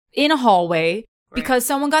competition in a hallway, because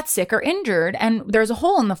someone got sick or injured and there's a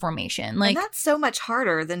hole in the formation. Like, and that's so much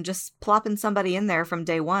harder than just plopping somebody in there from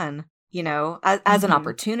day one, as an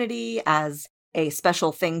opportunity, as a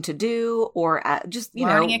special thing to do, or just,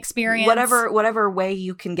 learning experience. Whatever way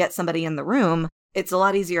you can get somebody in the room. It's a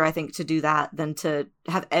lot easier, I think, to do that than to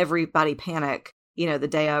have everybody panic, the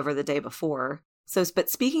day of or the day before. So, but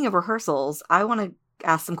speaking of rehearsals, I want to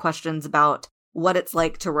ask some questions about what it's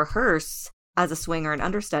like to rehearse as a swing or an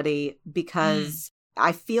understudy, because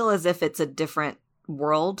I feel as if it's a different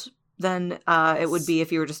world than it would be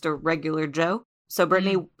if you were just a regular Joe. So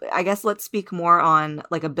Brittany, I guess let's speak more on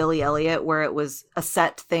like a Billy Elliot, where it was a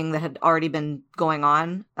set thing that had already been going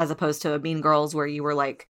on, as opposed to a Mean Girls where you were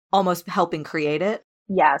like almost helping create it.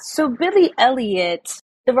 Yeah. So Billy Elliot,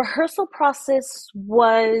 the rehearsal process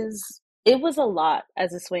was a lot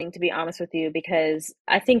as a swing, to be honest with you, because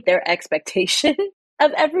I think their expectation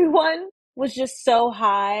of everyone was just so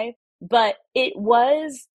high. But it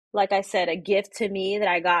was, like I said, a gift to me that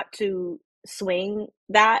I got to swing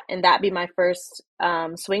that and that be my first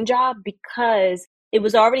swing job, because it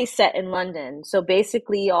was already set in London. So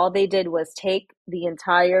basically all they did was take the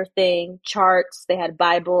entire thing, charts, they had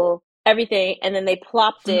Bible, everything, and then they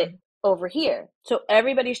plopped it over here. So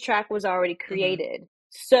everybody's track was already created.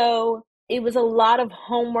 So it was a lot of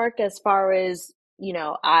homework as far as,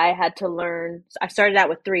 I had to learn. I started out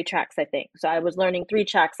with 3 tracks, I think. So I was learning 3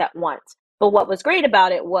 tracks at once. But what was great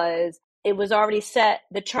about it was it was already set.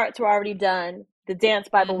 The charts were already done. The dance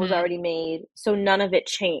Bible was already made. So none of it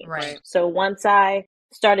changed. Right. So once I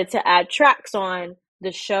started to add tracks on,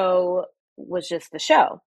 the show was just the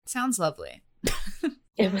show. Sounds lovely.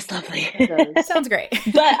 It was lovely. Sounds great.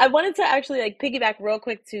 But I wanted to actually like piggyback real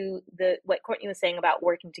quick to what Courtney was saying about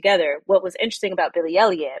working together. What was interesting about Billy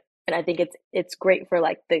Elliot, and I think it's great for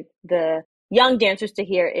like the young dancers to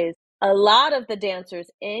hear, is a lot of the dancers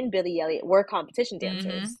in Billy Elliot were competition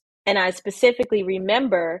dancers. And I specifically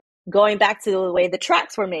remember going back to the way the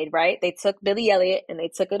tracks were made, right? They took Billy Elliot and they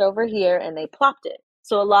took it over here and they plopped it.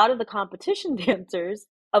 So a lot of the competition dancers,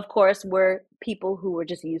 of course, were people who were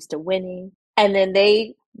just used to winning. And then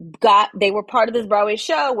they were part of this Broadway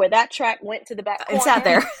show where that track went to the back corner and sat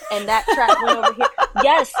there. And that track went over here.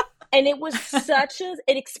 Yes. And it was such an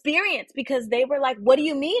experience because they were like, what do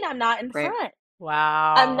you mean I'm not in front?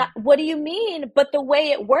 Wow. I'm not, what do you mean? But the way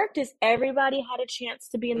it worked is everybody had a chance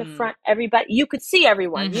to be in the front. Everybody, you could see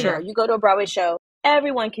everyone. You know, you go to a Broadway show,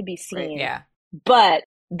 everyone could be seen. Right, yeah. But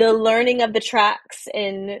the learning of the tracks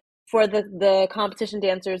and for the competition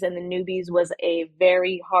dancers and the newbies was a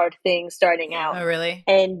very hard thing starting out. Oh, really?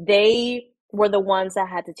 And they were the ones that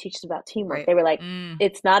had to teach us about teamwork. Right. They were like,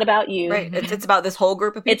 it's not about you. Right. It's about this whole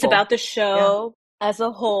group of people. It's about the show as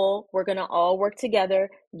a whole. We're going to all work together.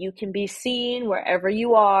 You can be seen wherever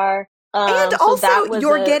you are. And also,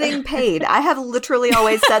 you're getting paid. I have literally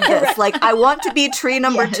always said this. Like, I want to be tree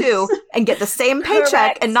number 2 and get the same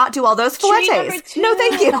paycheck and not do all those filletes. No,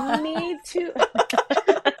 thank you. Me too.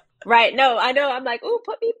 Right. No, I know. I'm like, ooh,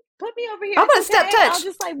 put me over here. I'm going to step touch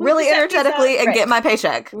just, like, really energetically and get my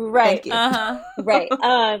paycheck. Right. Thank you. Right.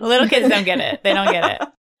 Little kids don't get it. They don't get it.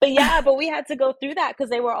 But we had to go through that because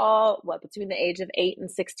they were all, between the age of 8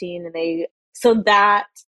 and 16. And so that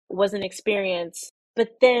was an experience.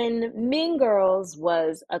 But then Mean Girls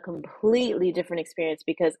was a completely different experience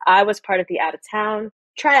because I was part of the out-of-town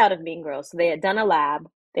tryout of Mean Girls. So they had done a lab.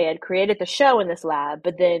 They had created the show in this lab.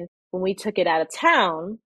 But then when we took it out of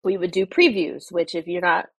town, we would do previews, which if you're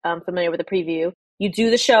not familiar with a preview, you do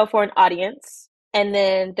the show for an audience. And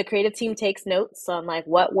then the creative team takes notes on like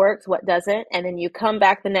what works, what doesn't. And then you come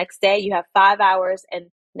back the next day, you have 5 hours. And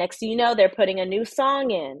next thing you know, they're putting a new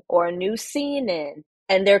song in or a new scene in.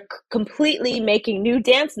 And they're completely making new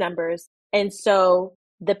dance numbers. And so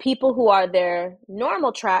the people who are their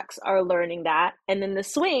normal tracks are learning that. And then the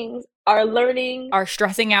swings are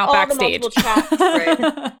stressing out all backstage. The multiple tracks,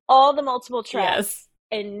 right? All the multiple tracks. Yes.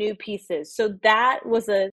 And new pieces. So that was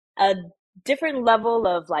a different level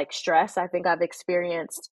of like stress I think I've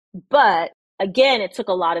experienced. But again, it took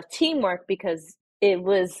a lot of teamwork because it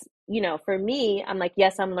was, for me, I'm like,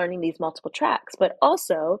 yes, I'm learning these multiple tracks, but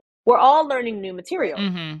also we're all learning new material.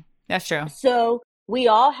 That's true. So we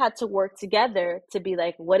all had to work together to be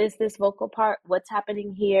like, what is this vocal part? What's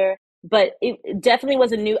happening here? But it definitely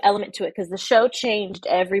was a new element to it because the show changed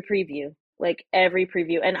every preview.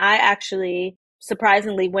 And I actually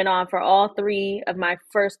surprisingly went on for all 3 of my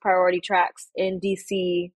first priority tracks in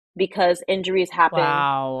DC because injuries happened.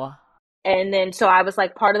 Wow. And then so I was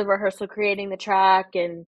like part of the rehearsal creating the track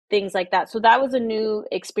and things like that. So that was a new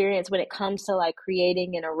experience when it comes to like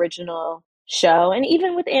creating an original show. And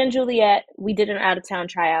even with Anne Juliet, we did an out-of-town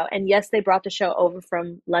tryout. And yes, they brought the show over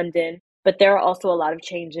from London, but there are also a lot of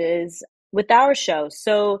changes with our show.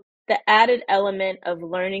 So the added element of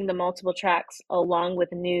learning the multiple tracks along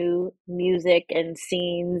with new music and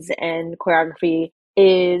scenes and choreography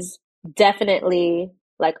is definitely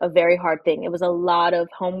like a very hard thing. It was a lot of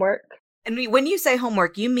homework. And when you say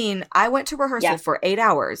homework, you mean I went to rehearsal for 8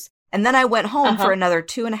 hours and then I went home for another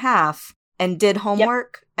 2.5 and did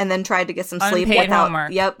homework and then tried to get some sleep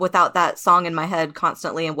without that song in my head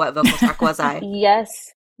constantly. And what vocal track was I?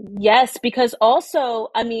 Yes, because also,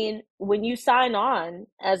 I mean, when you sign on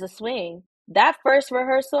as a swing, that first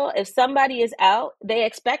rehearsal, if somebody is out, they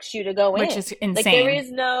expect you to go in. Which is insane. Like there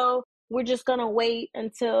is no, we're just going to wait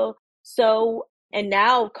until, and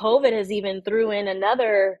now COVID has even threw in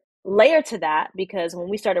another layer to that because when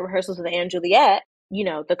we started rehearsals with Anne Juliet,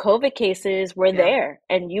 the COVID cases were there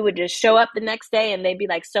and you would just show up the next day and they'd be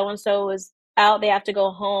like, so-and-so is out, they have to go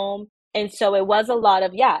home. And so it was a lot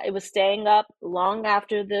of, it was staying up long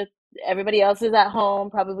after everybody else is at home,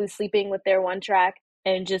 probably sleeping with their one track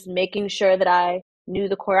and just making sure that I knew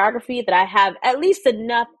the choreography, that I have at least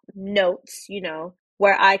enough notes,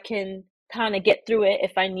 where I can kind of get through it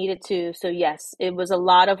if I needed to. So yes, it was a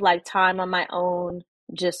lot of like time on my own,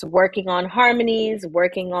 just working on harmonies,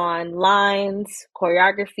 working on lines,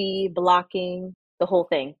 choreography, blocking, the whole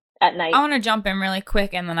thing. At night. I want to jump in really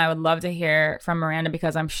quick and then I would love to hear from Miranda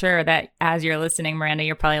because I'm sure that as you're listening, Miranda,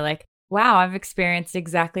 you're probably like, Wow, I've experienced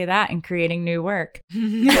exactly that in creating new work.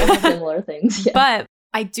 Similar things. Yeah. But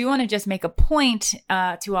I do want to just make a point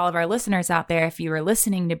to all of our listeners out there. If you were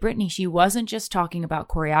listening to Brittany, she wasn't just talking about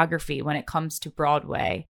choreography when it comes to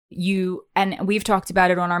Broadway. And we've talked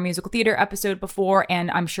about it on our musical theater episode before,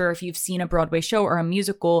 and I'm sure if you've seen a Broadway show or a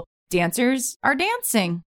musical, dancers are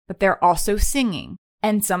dancing, but they're also singing.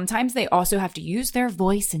 And sometimes they also have to use their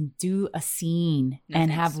voice and do a scene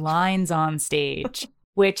and have lines on stage,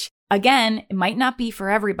 which again, it might not be for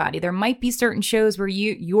everybody. There might be certain shows where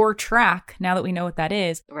your track, now that we know what that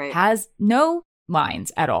is, has no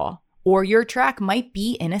lines at all. Or your track might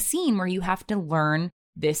be in a scene where you have to learn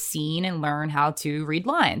this scene and learn how to read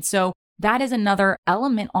lines. So that is another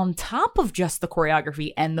element on top of just the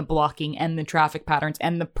choreography and the blocking and the traffic patterns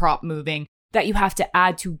and the prop moving that you have to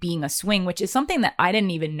add to being a swing, which is something that I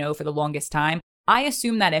didn't even know for the longest time. I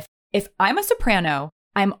assume that if I'm a soprano,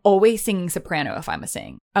 I'm always singing soprano if I'm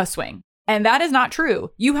a swing. And that is not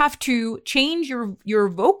true. You have to change your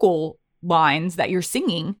vocal lines that you're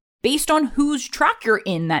singing based on whose track you're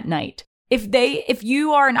in that night. If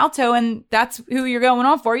you are an alto and that's who you're going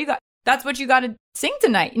on for, that's what you got to sing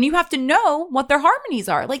tonight. And you have to know what their harmonies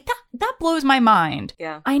are. Like that blows my mind.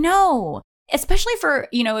 Yeah. I know. Especially for,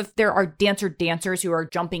 if there are dancers who are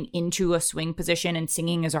jumping into a swing position and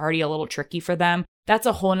singing is already a little tricky for them. That's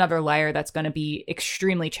a whole nother layer that's going to be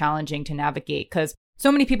extremely challenging to navigate, because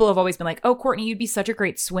so many people have always been like, oh, Courtney, you'd be such a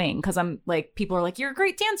great swing. Because I'm like, people are like, you're a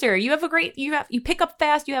great dancer. You pick up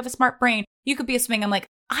fast. You have a smart brain. You could be a swing. I'm like,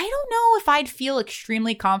 I don't know if I'd feel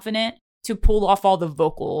extremely confident to pull off all the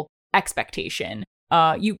vocal expectation.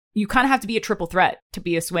 You kind of have to be a triple threat to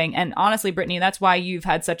be a swing. And honestly, Brittany, that's why you've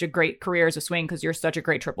had such a great career as a swing, because you're such a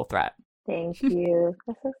great triple threat. Thank you.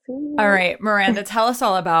 That's so sweet. All right, Miranda, tell us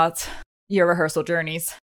all about your rehearsal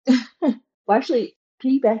journeys. Well, actually,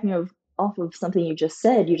 piggybacking off of something you just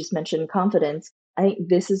said, you just mentioned confidence. I think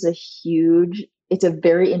this is it's a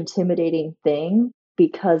very intimidating thing,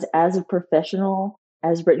 because as a professional,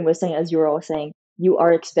 as Brittany was saying, as you were all saying, you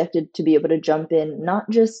are expected to be able to jump in, not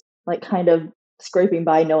just like kind of scraping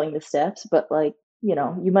by knowing the steps, but like,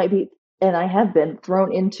 you might be, and I have been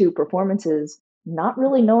thrown into performances not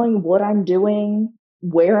really knowing what I'm doing,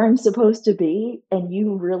 where I'm supposed to be, and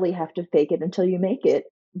you really have to fake it until you make it.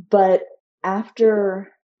 But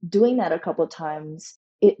after doing that a couple of times,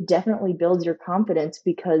 it definitely builds your confidence,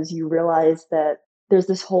 because you realize that there's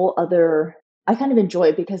this whole other, I kind of enjoy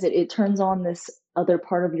it because it turns on this other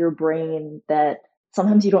part of your brain that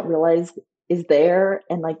sometimes you don't realize is there,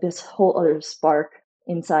 and like this whole other spark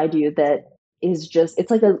inside you that is just,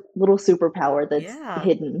 it's like a little superpower that's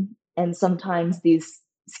hidden. And sometimes these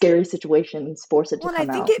scary situations force it to come out.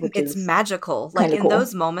 I think it's magical. Like in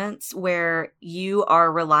those moments where you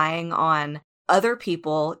are relying on other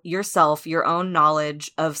people, yourself, your own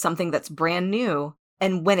knowledge of something that's brand new.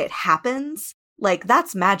 And when it happens, like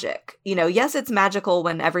that's magic. Yes, it's magical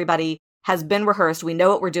when everybody has been rehearsed. We know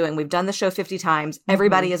what we're doing. We've done the show 50 times.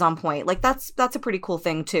 Everybody is on point. Like that's a pretty cool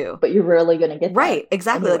thing too. But you're rarely going to get that. Right.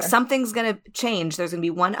 Exactly. Anywhere. Like something's going to change. There's going to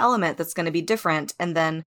be one element that's going to be different. And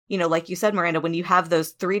then, like you said, Miranda, when you have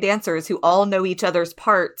those 3 dancers who all know each other's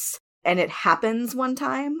parts and it happens one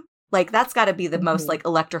time, like that's got to be the most like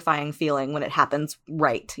electrifying feeling when it happens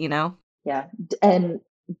right, Yeah. And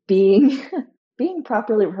being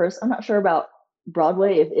properly rehearsed, I'm not sure about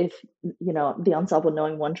Broadway if the ensemble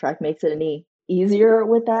knowing one track makes it any easier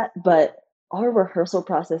with that, but our rehearsal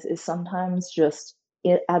process is sometimes just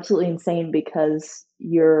absolutely insane, because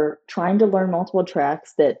you're trying to learn multiple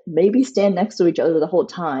tracks that maybe stand next to each other the whole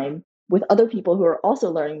time with other people who are also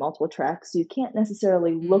learning multiple tracks. So you can't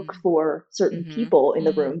necessarily look for certain people in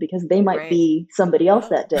the room, because they might be somebody else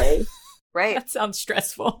that day. Right. That sounds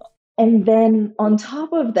stressful. And then on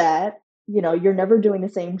top of that, you're never doing the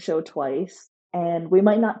same show twice. And we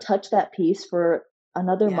might not touch that piece for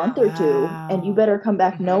another month or two. And you better come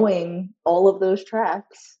back knowing all of those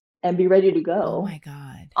tracks and be ready to go. Oh my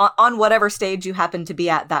God. On whatever stage you happen to be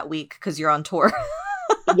at that week, because you're on tour.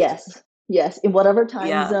 Yes. In whatever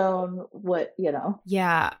time zone,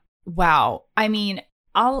 Yeah. Wow. I mean,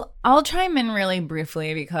 I'll chime in really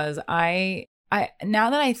briefly, because I now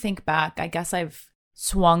that I think back, I guess I've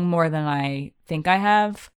swung more than I think I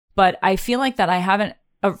have. But I feel like that I haven't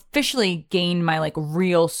officially gained my like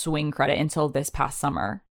real swing credit until this past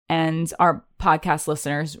summer. And our podcast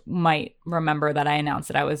listeners might remember that I announced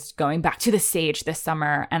that I was going back to the stage this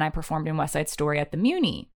summer, and I performed in West Side Story at the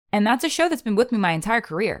Muni. And that's a show that's been with me my entire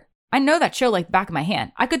career. I know that show like the back of my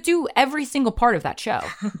hand. I could do every single part of that show.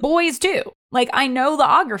 Boys do. Like I know the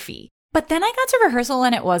ography. But then I got to rehearsal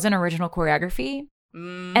and it wasn't original choreography.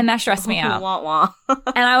 And that stressed me out. Wah, wah.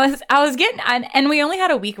 And I was getting, and we only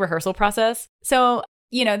had a week rehearsal process. So,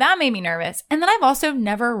 that made me nervous. And then I've also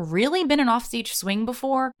never really been an offstage swing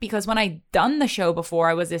before, because when I done the show before,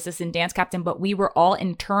 I was the assistant dance captain, but we were all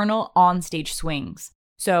internal onstage swings.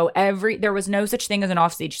 So there was no such thing as an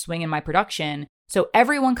offstage swing in my production. So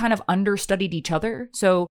everyone kind of understudied each other.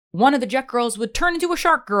 So one of the jet girls would turn into a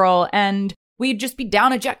shark girl, and we'd just be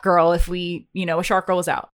down a jet girl if a shark girl was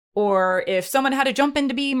out. Or if someone had to jump in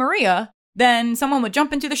to be Maria, then someone would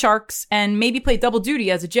jump into the sharks and maybe play double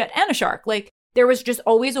duty as a jet and a shark. Like, there was just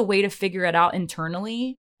always a way to figure it out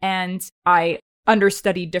internally. And I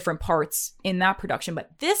understudied different parts in that production.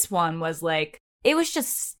 But this one was like, it was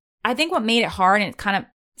just, I think what made it hard, and it's kind of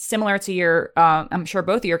similar to your, I'm sure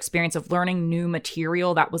both of your experience of learning new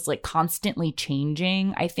material that was like constantly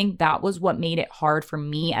changing. I think that was what made it hard for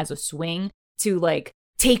me as a swing to like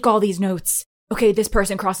take all these notes. Okay, this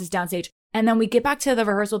person crosses downstage. And then we get back to the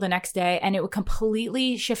rehearsal the next day and it would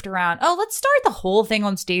completely shift around. Oh, let's start the whole thing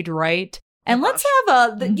on stage right. And let's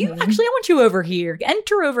have I want you over here.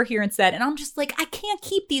 Enter over here instead. And I'm just like, I can't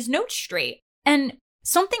keep these notes straight. And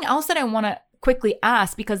something else that I want to quickly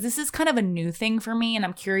ask, because this is kind of a new thing for me, and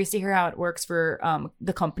I'm curious to hear how it works for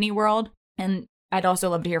the company world. And I'd also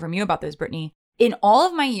love to hear from you about this, Brittany. In all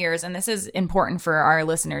of my years, and this is important for our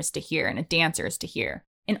listeners to hear and dancers to hear,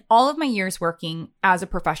 in all of my years working as a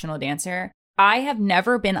professional dancer, I have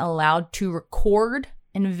never been allowed to record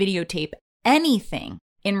and videotape anything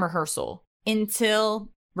in rehearsal until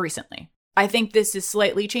recently. I think this is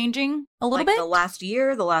slightly changing a little bit. The last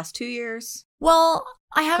year, the last 2 years? Well,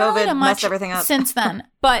 I haven't really done much everything up. since then.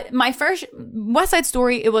 But my first West Side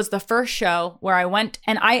Story, it was the first show where I went,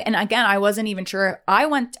 and again, I wasn't even sure. I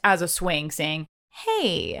went as a swing saying,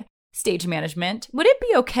 hey, stage management, would it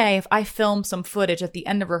be okay if I film some footage at the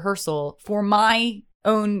end of rehearsal for my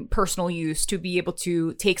own personal use to be able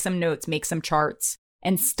to take some notes, make some charts,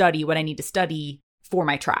 and study what I need to study for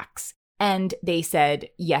my tracks? And they said,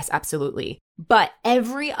 yes, absolutely. But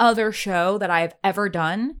every other show that I've ever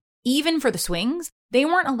done, even for the swings, they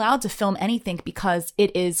weren't allowed to film anything because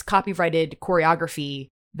it is copyrighted choreography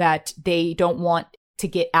that they don't want to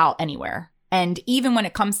get out anywhere. And even when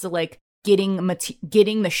it comes to like getting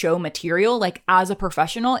the show material, like as a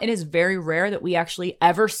professional, it is very rare that we actually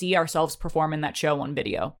ever see ourselves perform in that show on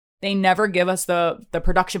video. They never give us the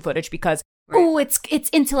production footage because, it's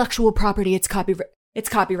intellectual property, it's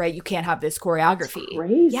copyright, you can't have this choreography. It's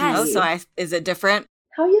crazy. Yes. Oh, so is it different?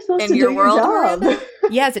 How are you supposed in to your do world your job?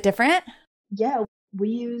 Yeah, is it different? Yeah, we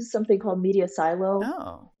use something called Media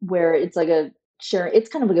Silo, where it's like it's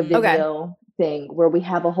kind of like a video thing where we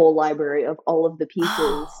have a whole library of all of the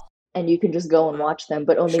pieces and you can just go and watch them,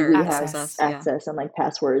 but only we have access and like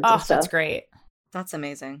passwords and stuff. That's great. That's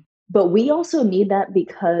amazing. But we also need that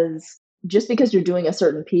because just because you're doing a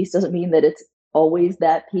certain piece doesn't mean that it's always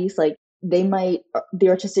that piece. Like the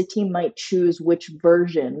artistic team might choose which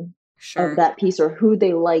version of that piece or who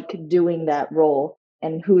they like doing that role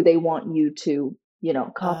and who they want you to,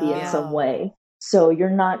 copy in some way. So you're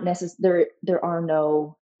not necessarily, there are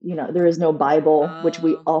no, there is no Bible, which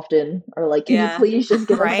we often are like, can you please just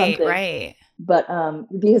give us something? Right. But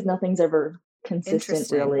because nothing's ever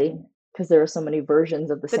consistent really, because there are so many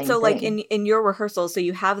versions of the same thing. But so like in your rehearsals, so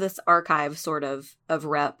you have this archive sort of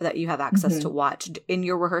rep that you have access to watch. In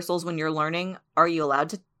your rehearsals when you're learning, are you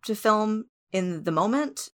allowed to film in the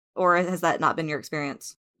moment? Or has that not been your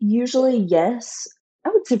experience? Usually, yes. I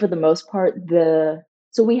would say for the most part,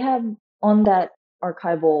 so we have on that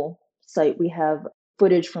archival site, we have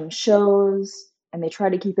footage from shows, and they try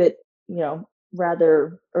to keep it,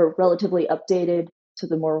 rather or relatively updated to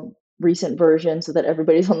the more recent version so that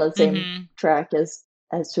everybody's on the same track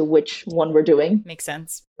as to which one we're doing. Makes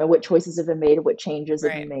sense. What choices have been made, what changes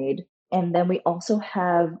have been made. And then we also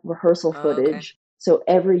have rehearsal footage. Okay. So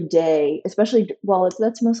every day, especially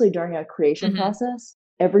that's mostly during a creation process,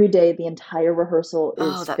 every day the entire rehearsal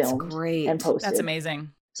is filmed and posted. That's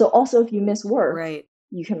amazing. So also if you miss work,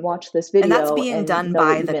 you can watch this video. And that's being done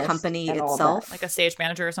by the company itself? Like a stage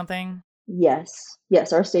manager or something? Yes,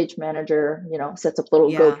 our stage manager, sets up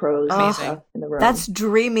little GoPros and stuff in the room. That's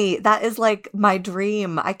dreamy. That is like my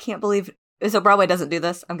dream. I can't believe. So Broadway doesn't do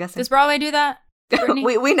this, I'm guessing. Does Broadway do that?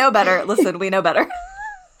 we know better. Listen, we know better.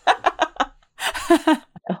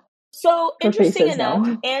 So interesting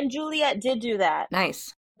enough, and Juliet did do that.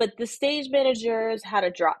 Nice. But the stage managers had a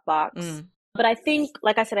Dropbox. But I think,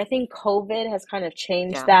 like I said, I think COVID has kind of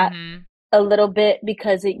changed that a little bit,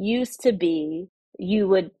 because it used to be you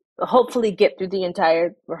would hopefully get through the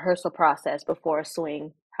entire rehearsal process before a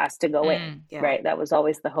swing has to go in, right? That was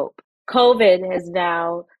always the hope. COVID has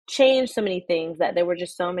now changed so many things that there were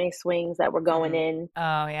just so many swings that were going in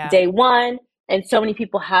day one, and so many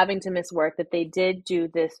people having to miss work that they did do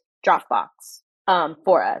this Dropbox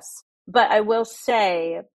for us. But I will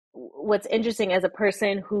say, what's interesting as a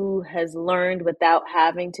person who has learned without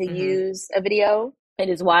having to use a video, it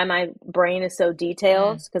is why my brain is so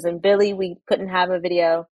detailed, because in Billy, we couldn't have a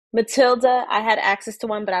video. Matilda, I had access to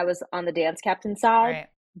one, but I was on the dance captain side. Right.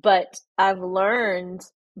 But I've learned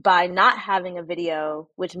by not having a video,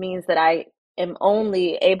 which means that I am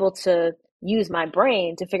only able to use my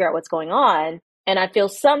brain to figure out what's going on. And I feel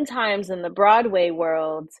sometimes in the Broadway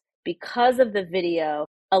world, because of the video,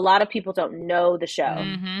 a lot of people don't know the show.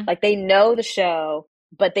 Like they know the show,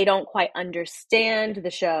 but they don't quite understand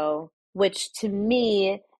the show, which to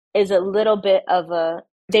me is a little bit of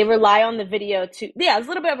they rely on the video it's a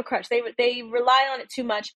little bit of a crutch. They rely on it too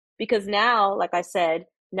much because now, like I said,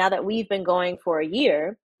 now that we've been going for a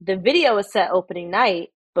year, the video is set opening night,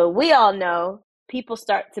 but we all know people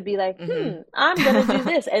start to be like, I'm going to do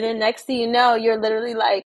this. And then next thing you know, you're literally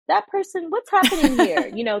like, that person, what's happening here?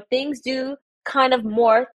 You know, things do kind of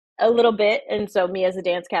morph a little bit. And so me as a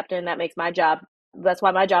dance captain, that makes my job, that's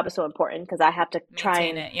why my job is so important, because I have to try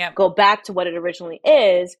and go back to what it originally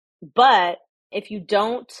is. But if you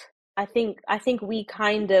don't, I think we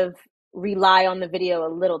kind of rely on the video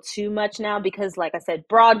a little too much now because, like I said,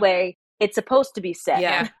 Broadway, it's supposed to be set.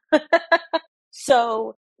 Yeah.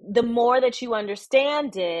 So the more that you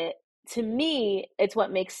understand it, to me, it's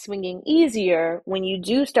what makes swinging easier when you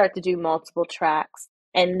do start to do multiple tracks.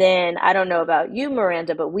 And then, I don't know about you,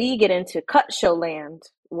 Miranda, but we get into cut show land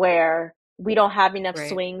where we don't have enough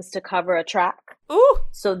swings to cover a track. Ooh.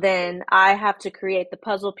 So then I have to create the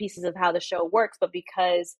puzzle pieces of how the show works. But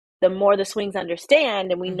because the more the swings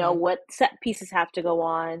understand and we know what set pieces have to go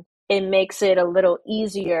on, it makes it a little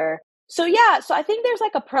easier. So yeah, so I think there's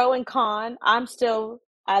like a pro and con.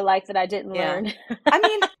 I like that I didn't learn. I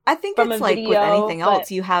mean, I think from it's a like video, with anything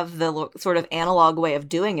else, you have the sort of analog way of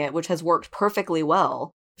doing it, which has worked perfectly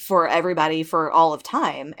well for everybody for all of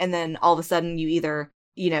time. And then all of a sudden you either,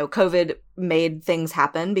 you know, COVID made things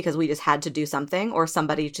happen because we just had to do something, or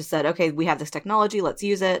somebody just said, okay, we have this technology, let's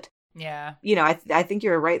use it. Yeah. You know, I think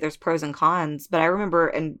you're right. There's pros and cons. But I remember,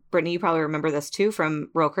 and Brittany, you probably remember this too from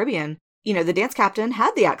Royal Caribbean, you know, the dance captain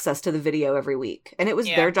had the access to the video every week. And it was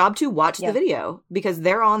their job to watch the video because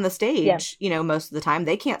they're on the stage, you know, most of the time.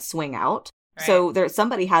 They can't swing out. Right. So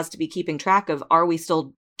somebody has to be keeping track of,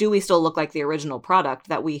 do we still look like the original product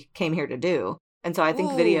that we came here to do? And so I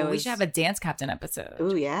think video is... We should have a dance captain episode.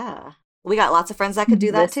 Ooh, yeah. We got lots of friends that could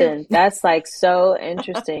do that too. That's like so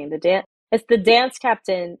interesting. It's the dance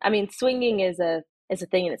captain. I mean, swinging is a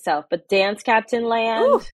thing in itself, but dance captain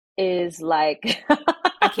land is like...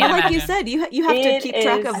 I can't imagine. Like you said, you have to keep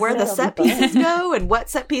track of where the set pieces go and what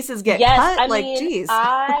set pieces get cut. I like, mean, geez.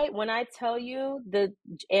 When I tell you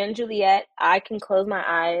and Juliet, I can close my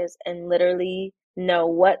eyes and literally know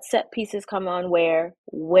what set pieces come on where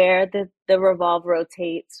the revolve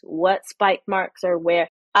rotates, what spike marks are where.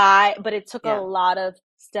 But it took a lot of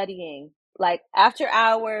studying, like after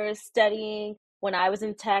hours studying. When I was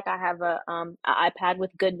in tech, I have an iPad with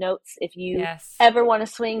Good Notes. If you ever want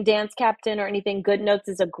to swing dance captain or anything, Good Notes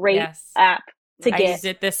is a great app to get. I used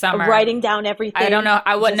it this summer. Writing down everything. I don't know.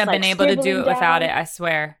 I wouldn't have been able to do it without it, I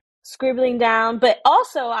swear. Scribbling down. But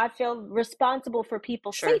also, I feel responsible for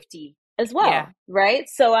people's safety as well, right?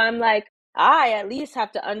 So I'm like, I at least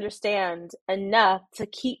have to understand enough to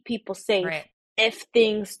keep people safe if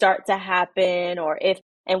things start to happen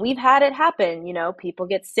and we've had it happen, you know, people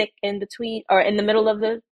get sick in between or in the middle of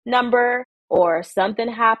the number or something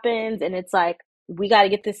happens and it's like, we got to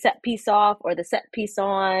get this set piece off or the set piece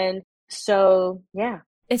on. So, yeah.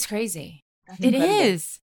 It's crazy. It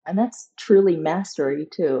is. And that's truly mastery,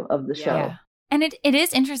 too, of the show. Yeah. And it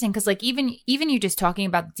is interesting because, like, even you just talking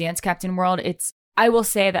about the dance captain world, I will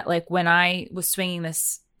say that, like, when I was swinging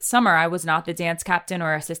this summer, I was not the dance captain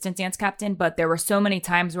or assistant dance captain, but there were so many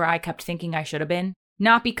times where I kept thinking I should have been.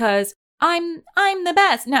 Not because I'm the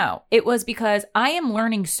best. No, it was because I am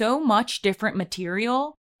learning so much different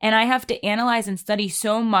material and I have to analyze and study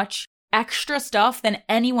so much extra stuff than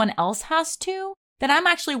anyone else has to, that I'm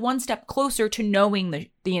actually one step closer to knowing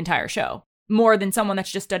the entire show more than someone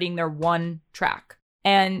that's just studying their one track.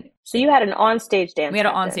 And so you had an onstage dance. We had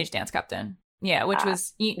an onstage dance captain. Yeah, which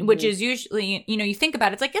is usually, you know, you think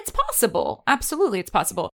about it, it's like, it's possible. Absolutely, it's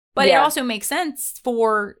possible. But it also makes sense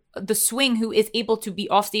for the swing who is able to be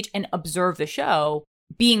off stage and observe the show,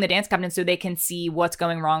 being the dance captain, so they can see what's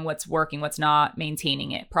going wrong, what's working, what's not,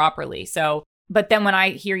 maintaining it properly. So, but then when I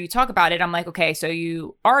hear you talk about it, I'm like, okay, so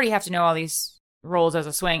you already have to know all these roles as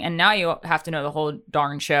a swing, and now you have to know the whole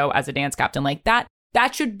darn show as a dance captain. Like that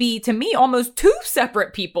should be, to me, almost two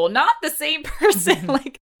separate people, not the same person.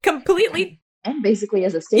 Like completely. And basically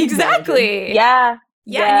as a stage manager. Yeah.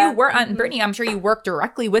 Yeah, and you work, Brittany, I'm sure you work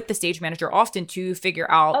directly with the stage manager often to figure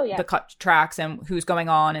out the cut tracks and who's going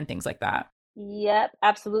on and things like that. Yep,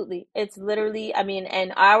 absolutely. It's literally, I mean,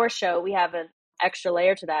 and our show, we have an extra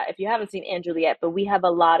layer to that. If you haven't seen Anne Juliet, but we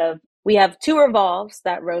have 2 revolves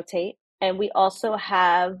that rotate, and we also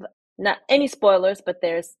have, not any spoilers, but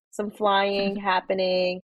there's some flying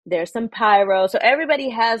happening, there's some pyro. So everybody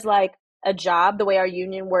has like a job. The way our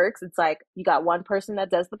union works, it's like you got one person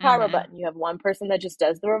that does the pyro button, you have one person that just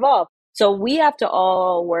does the revolve. So we have to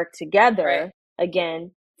all work together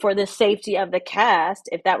again for the safety of the cast.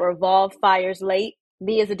 If that revolve fires late,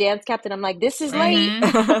 me as a dance captain, I'm like, this is late.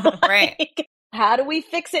 Right. How do we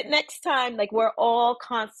fix it next time? Like, we're all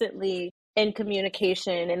constantly in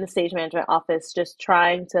communication in the stage management office, just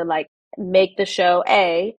trying to like make the show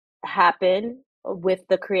happen with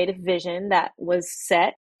the creative vision that was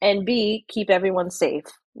set, and B, keep everyone safe,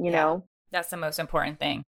 you know? That's the most important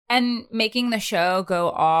thing. And making the show go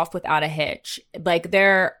off without a hitch. Like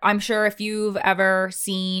I'm sure if you've ever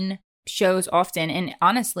seen shows often, and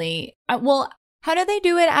honestly, how do they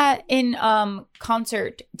do it in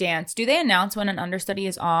concert dance? Do they announce when an understudy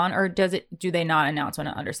is on, or do they not announce when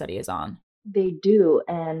an understudy is on? They do.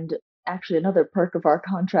 And actually another perk of our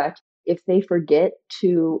contract, if they forget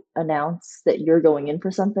to announce that you're going in for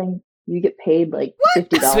something, you get paid like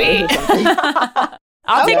 $50 Sweet. or something.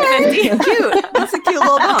 I'll take the 50. Cute. That's a cute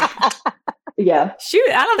little bump. Yeah. Shoot,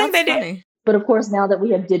 I don't think they do. But of course, now that we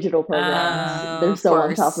have digital programs, they're so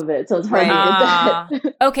on top of it. So it's hard to get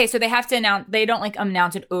that. Okay, so they have to announce, they don't like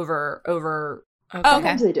announce it over. Okay.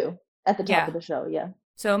 Sometimes they do at the top of the show, yeah.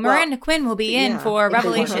 So Miranda Quinn will be in for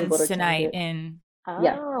Revelations tonight in...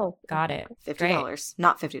 Oh. Got it. $50,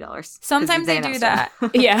 not $50. Sometimes they do that.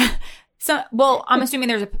 Yeah. So, well, I'm assuming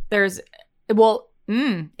is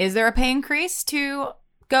there a pay increase to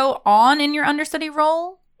go on in your understudy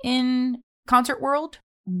role in concert world?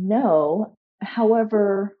 No.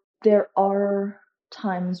 However, there are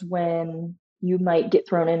times when you might get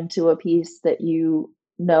thrown into a piece that you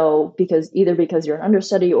know because you're an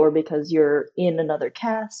understudy or because you're in another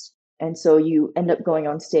cast. And so you end up going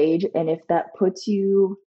on stage. And if that puts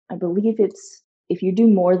you, I believe if you do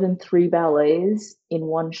more than 3 ballets in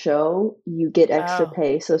one show, you get extra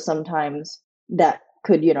pay. So sometimes that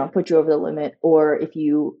could, put you over the limit. Or if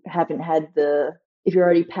you haven't if you're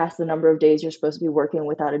already past the number of days you're supposed to be working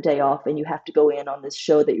without a day off and you have to go in on this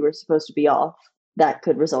show that you were supposed to be off, that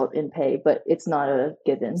could result in pay, but it's not a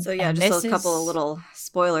given. So yeah, just a couple of little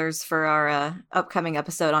spoilers for our upcoming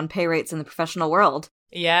episode on pay rates in the professional world.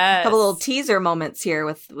 Yes. A couple little teaser moments here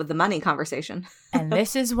with the money conversation. And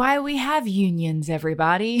this is why we have unions,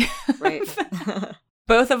 everybody. Right.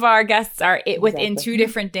 Both of our guests are within 2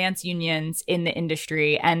 different dance unions in the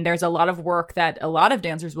industry. And there's a lot of work that a lot of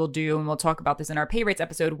dancers will do. And we'll talk about this in our pay rates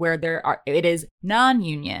episode where it is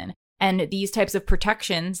non-union. And these types of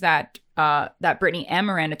protections that Brittany and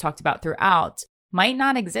Miranda talked about throughout might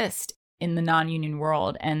not exist in the non-union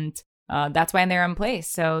world. And that's why they're in place.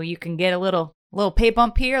 So you can get a little pay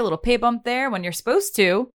bump here, a little pay bump there when you're supposed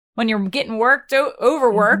to, when you're getting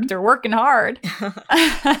overworked or working hard.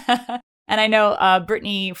 And I know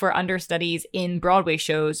Brittany, for understudies in Broadway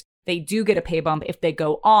shows, they do get a pay bump if they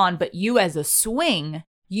go on, but you as a swing,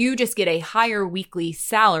 you just get a higher weekly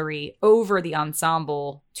salary over the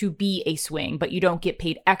ensemble to be a swing, but you don't get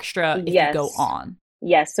paid extra if you go on.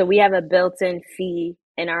 Yes, so we have a built-in fee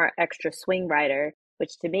in our extra swing rider,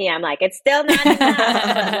 which to me, I'm like, it's still not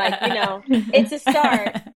enough. Like, it's a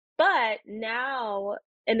start. But now,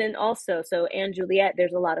 and then also, so Anne Juliet,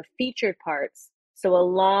 there's a lot of featured parts. So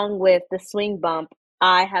along with the swing bump,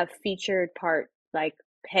 I have featured part like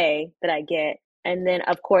pay that I get. And then,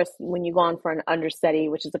 of course, when you go on for an understudy,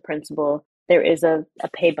 which is a principal, there is a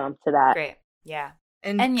pay bump to that. Great. Yeah.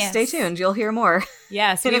 And yes, stay tuned. You'll hear more.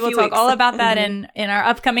 Yes, we will talk all about that in our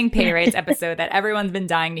upcoming pay rates episode that everyone's been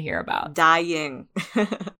dying to hear about. Dying.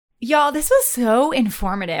 Y'all, this was so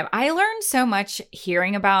informative. I learned so much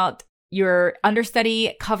hearing about your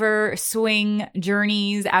understudy cover swing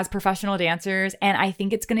journeys as professional dancers. And I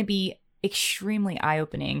think it's going to be extremely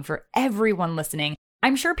eye-opening for everyone listening.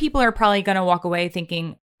 I'm sure people are probably going to walk away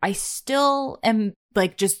thinking, I still am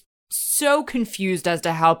like just so confused as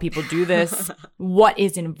to how people do this, what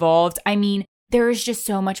is involved. I mean, there is just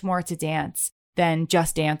so much more to dance than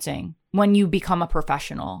just dancing when you become a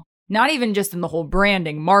professional. Not even just in the whole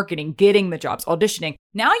branding, marketing, getting the jobs, auditioning.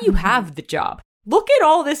 Now you have the job. Look at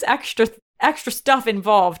all this extra stuff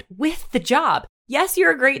involved with the job. yes,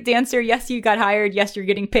 you're a great dancer. Yes, you got hired. Yes, you're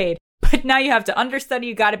getting paid. But now you have to understudy.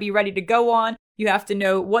 You got to be ready to go on. You have to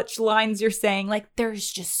know which lines you're saying. Like,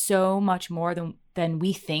 there's just so much more than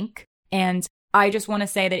we think. And I just want to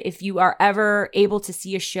say that if you are ever able to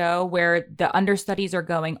see a show where the understudies are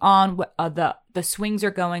going on, the swings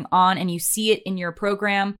are going on, and you see it in your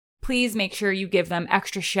program, please make sure you give them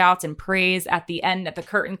extra shouts and praise at the end, at the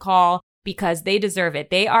curtain call, because they deserve it.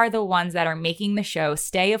 They are the ones that are making the show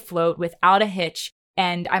stay afloat without a hitch.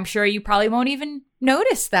 And I'm sure you probably won't even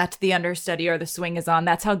notice that the understudy or the swing is on.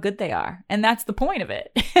 That's how good they are. And that's the point of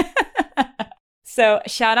it. So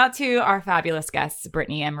shout out to our fabulous guests,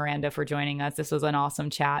 Brittany and Miranda, for joining us. This was an awesome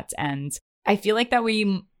chat. And I feel like that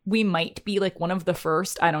we might be like one of the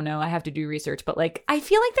first, I don't know, I have to do research, but like, I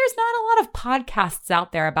feel like there's not a lot of podcasts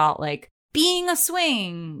out there about like being a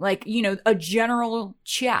swing, like, you know, a general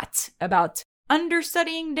chat about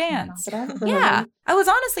understudying dance. Yeah. I was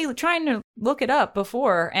honestly trying to look it up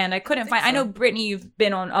before and I couldn't find. I know, Brittany, you've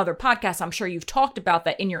been on other podcasts. I'm sure you've talked about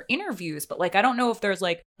that in your interviews, but like, I don't know if there's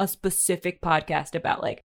like a specific podcast about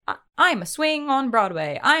like, I'm a swing on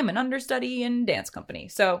Broadway. I'm an understudy in dance company.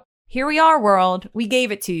 So here we are, world. We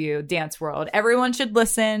gave it to you, dance world. Everyone should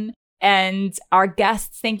listen. And our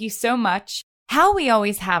guests, thank you so much. How we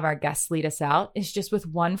always have our guests lead us out is just with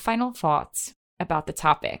one final thought about the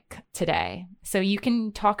topic today. So you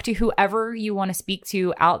can talk to whoever you want to speak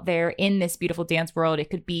to out there in this beautiful dance world. It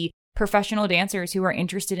could be professional dancers who are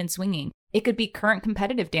interested in swinging. It could be current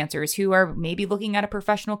competitive dancers who are maybe looking at a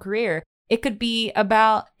professional career. It could be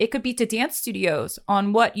to dance studios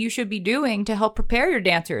on what you should be doing to help prepare your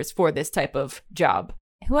dancers for this type of job.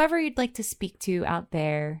 Whoever you'd like to speak to out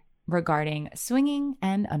there regarding swinging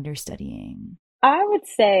and understudying. I would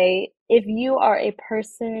say if you are a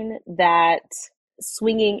person that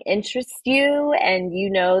swinging interests you and you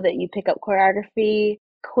know that you pick up choreography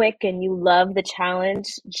quick and you love the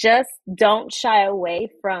challenge, just don't shy away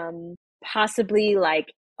from possibly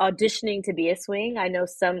like auditioning to be a swing. I know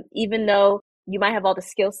even though you might have all the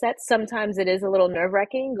skill sets, sometimes it is a little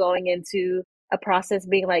nerve-wracking going into a process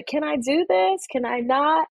being like, can I do this? Can I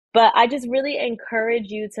not? But I just really encourage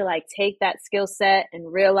you to like take that skill set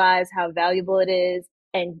and realize how valuable it is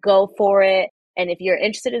and go for it. And if you're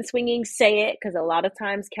interested in swinging, say it, because a lot of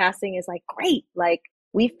times casting is like, great, like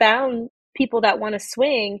we found people that want to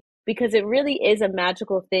swing, because it really is a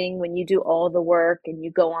magical thing when you do all the work and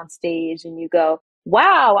you go on stage and you go,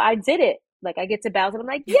 wow, I did it. Like I get to bounce and I'm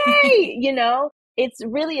like, yay, you know, it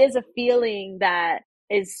really is a feeling that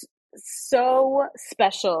is so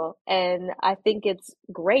special. And I think it's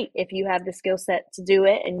great if you have the skill set to do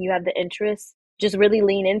it and you have the interest, just really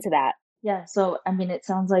lean into that. Yeah. So, I mean, it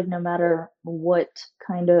sounds like no matter what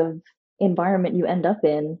kind of environment you end up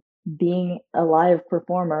in, being a live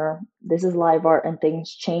performer, this is live art and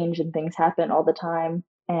things change and things happen all the time.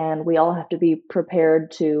 And we all have to be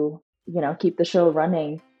prepared to, you know, keep the show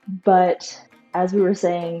running. But as we were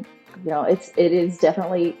saying, you know, it is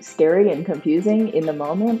definitely scary and confusing in the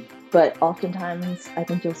moment. But oftentimes, I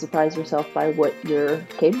think you'll surprise yourself by what you're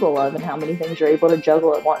capable of and how many things you're able to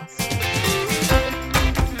juggle at once.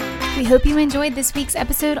 We hope you enjoyed this week's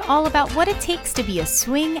episode all about what it takes to be a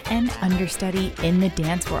swing and understudy in the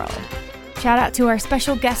dance world. Shout out to our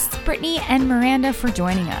special guests, Brittany and Miranda, for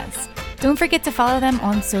joining us. Don't forget to follow them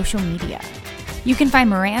on social media. You can find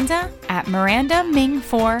Miranda at Miranda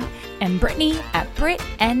Ming4 and Brittany at Britt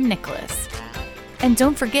and Nicholas. And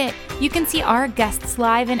don't forget, you can see our guests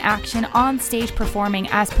live in action on stage performing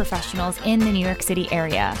as professionals in the New York City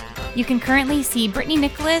area. You can currently see Brittany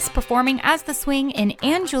Nicholas performing as the swing in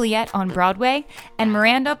 & Juliet on Broadway, and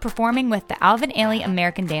Miranda performing with the Alvin Ailey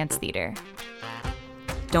American Dance Theater.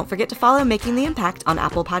 Don't forget to follow Making the Impact on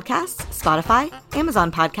Apple Podcasts, Spotify,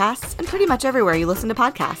 Amazon Podcasts, and pretty much everywhere you listen to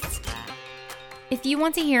podcasts. If you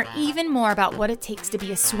want to hear even more about what it takes to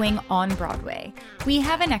be a swing on Broadway, we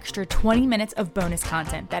have an extra 20 minutes of bonus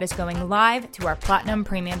content that is going live to our Platinum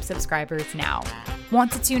Premium subscribers now.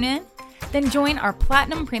 Want to tune in? Then join our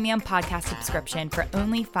Platinum Premium podcast subscription for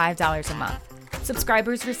only $5 a month.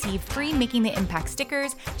 Subscribers receive free Making the Impact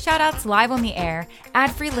stickers, shoutouts live on the air,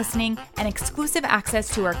 ad-free listening, and exclusive access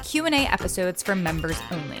to our Q&A episodes for members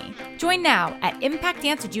only. Join now at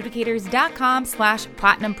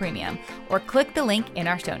impactdanceadjudicators.com/platinum premium or click the link in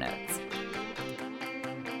our show notes.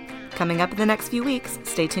 Coming up in the next few weeks,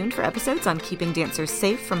 stay tuned for episodes on keeping dancers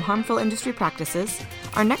safe from harmful industry practices,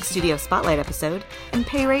 our next Studio Spotlight episode, and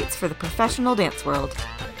pay rates for the professional dance world.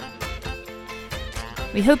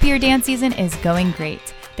 We hope your dance season is going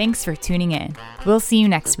great. Thanks for tuning in. We'll see you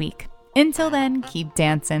next week. Until then, keep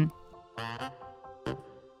dancing.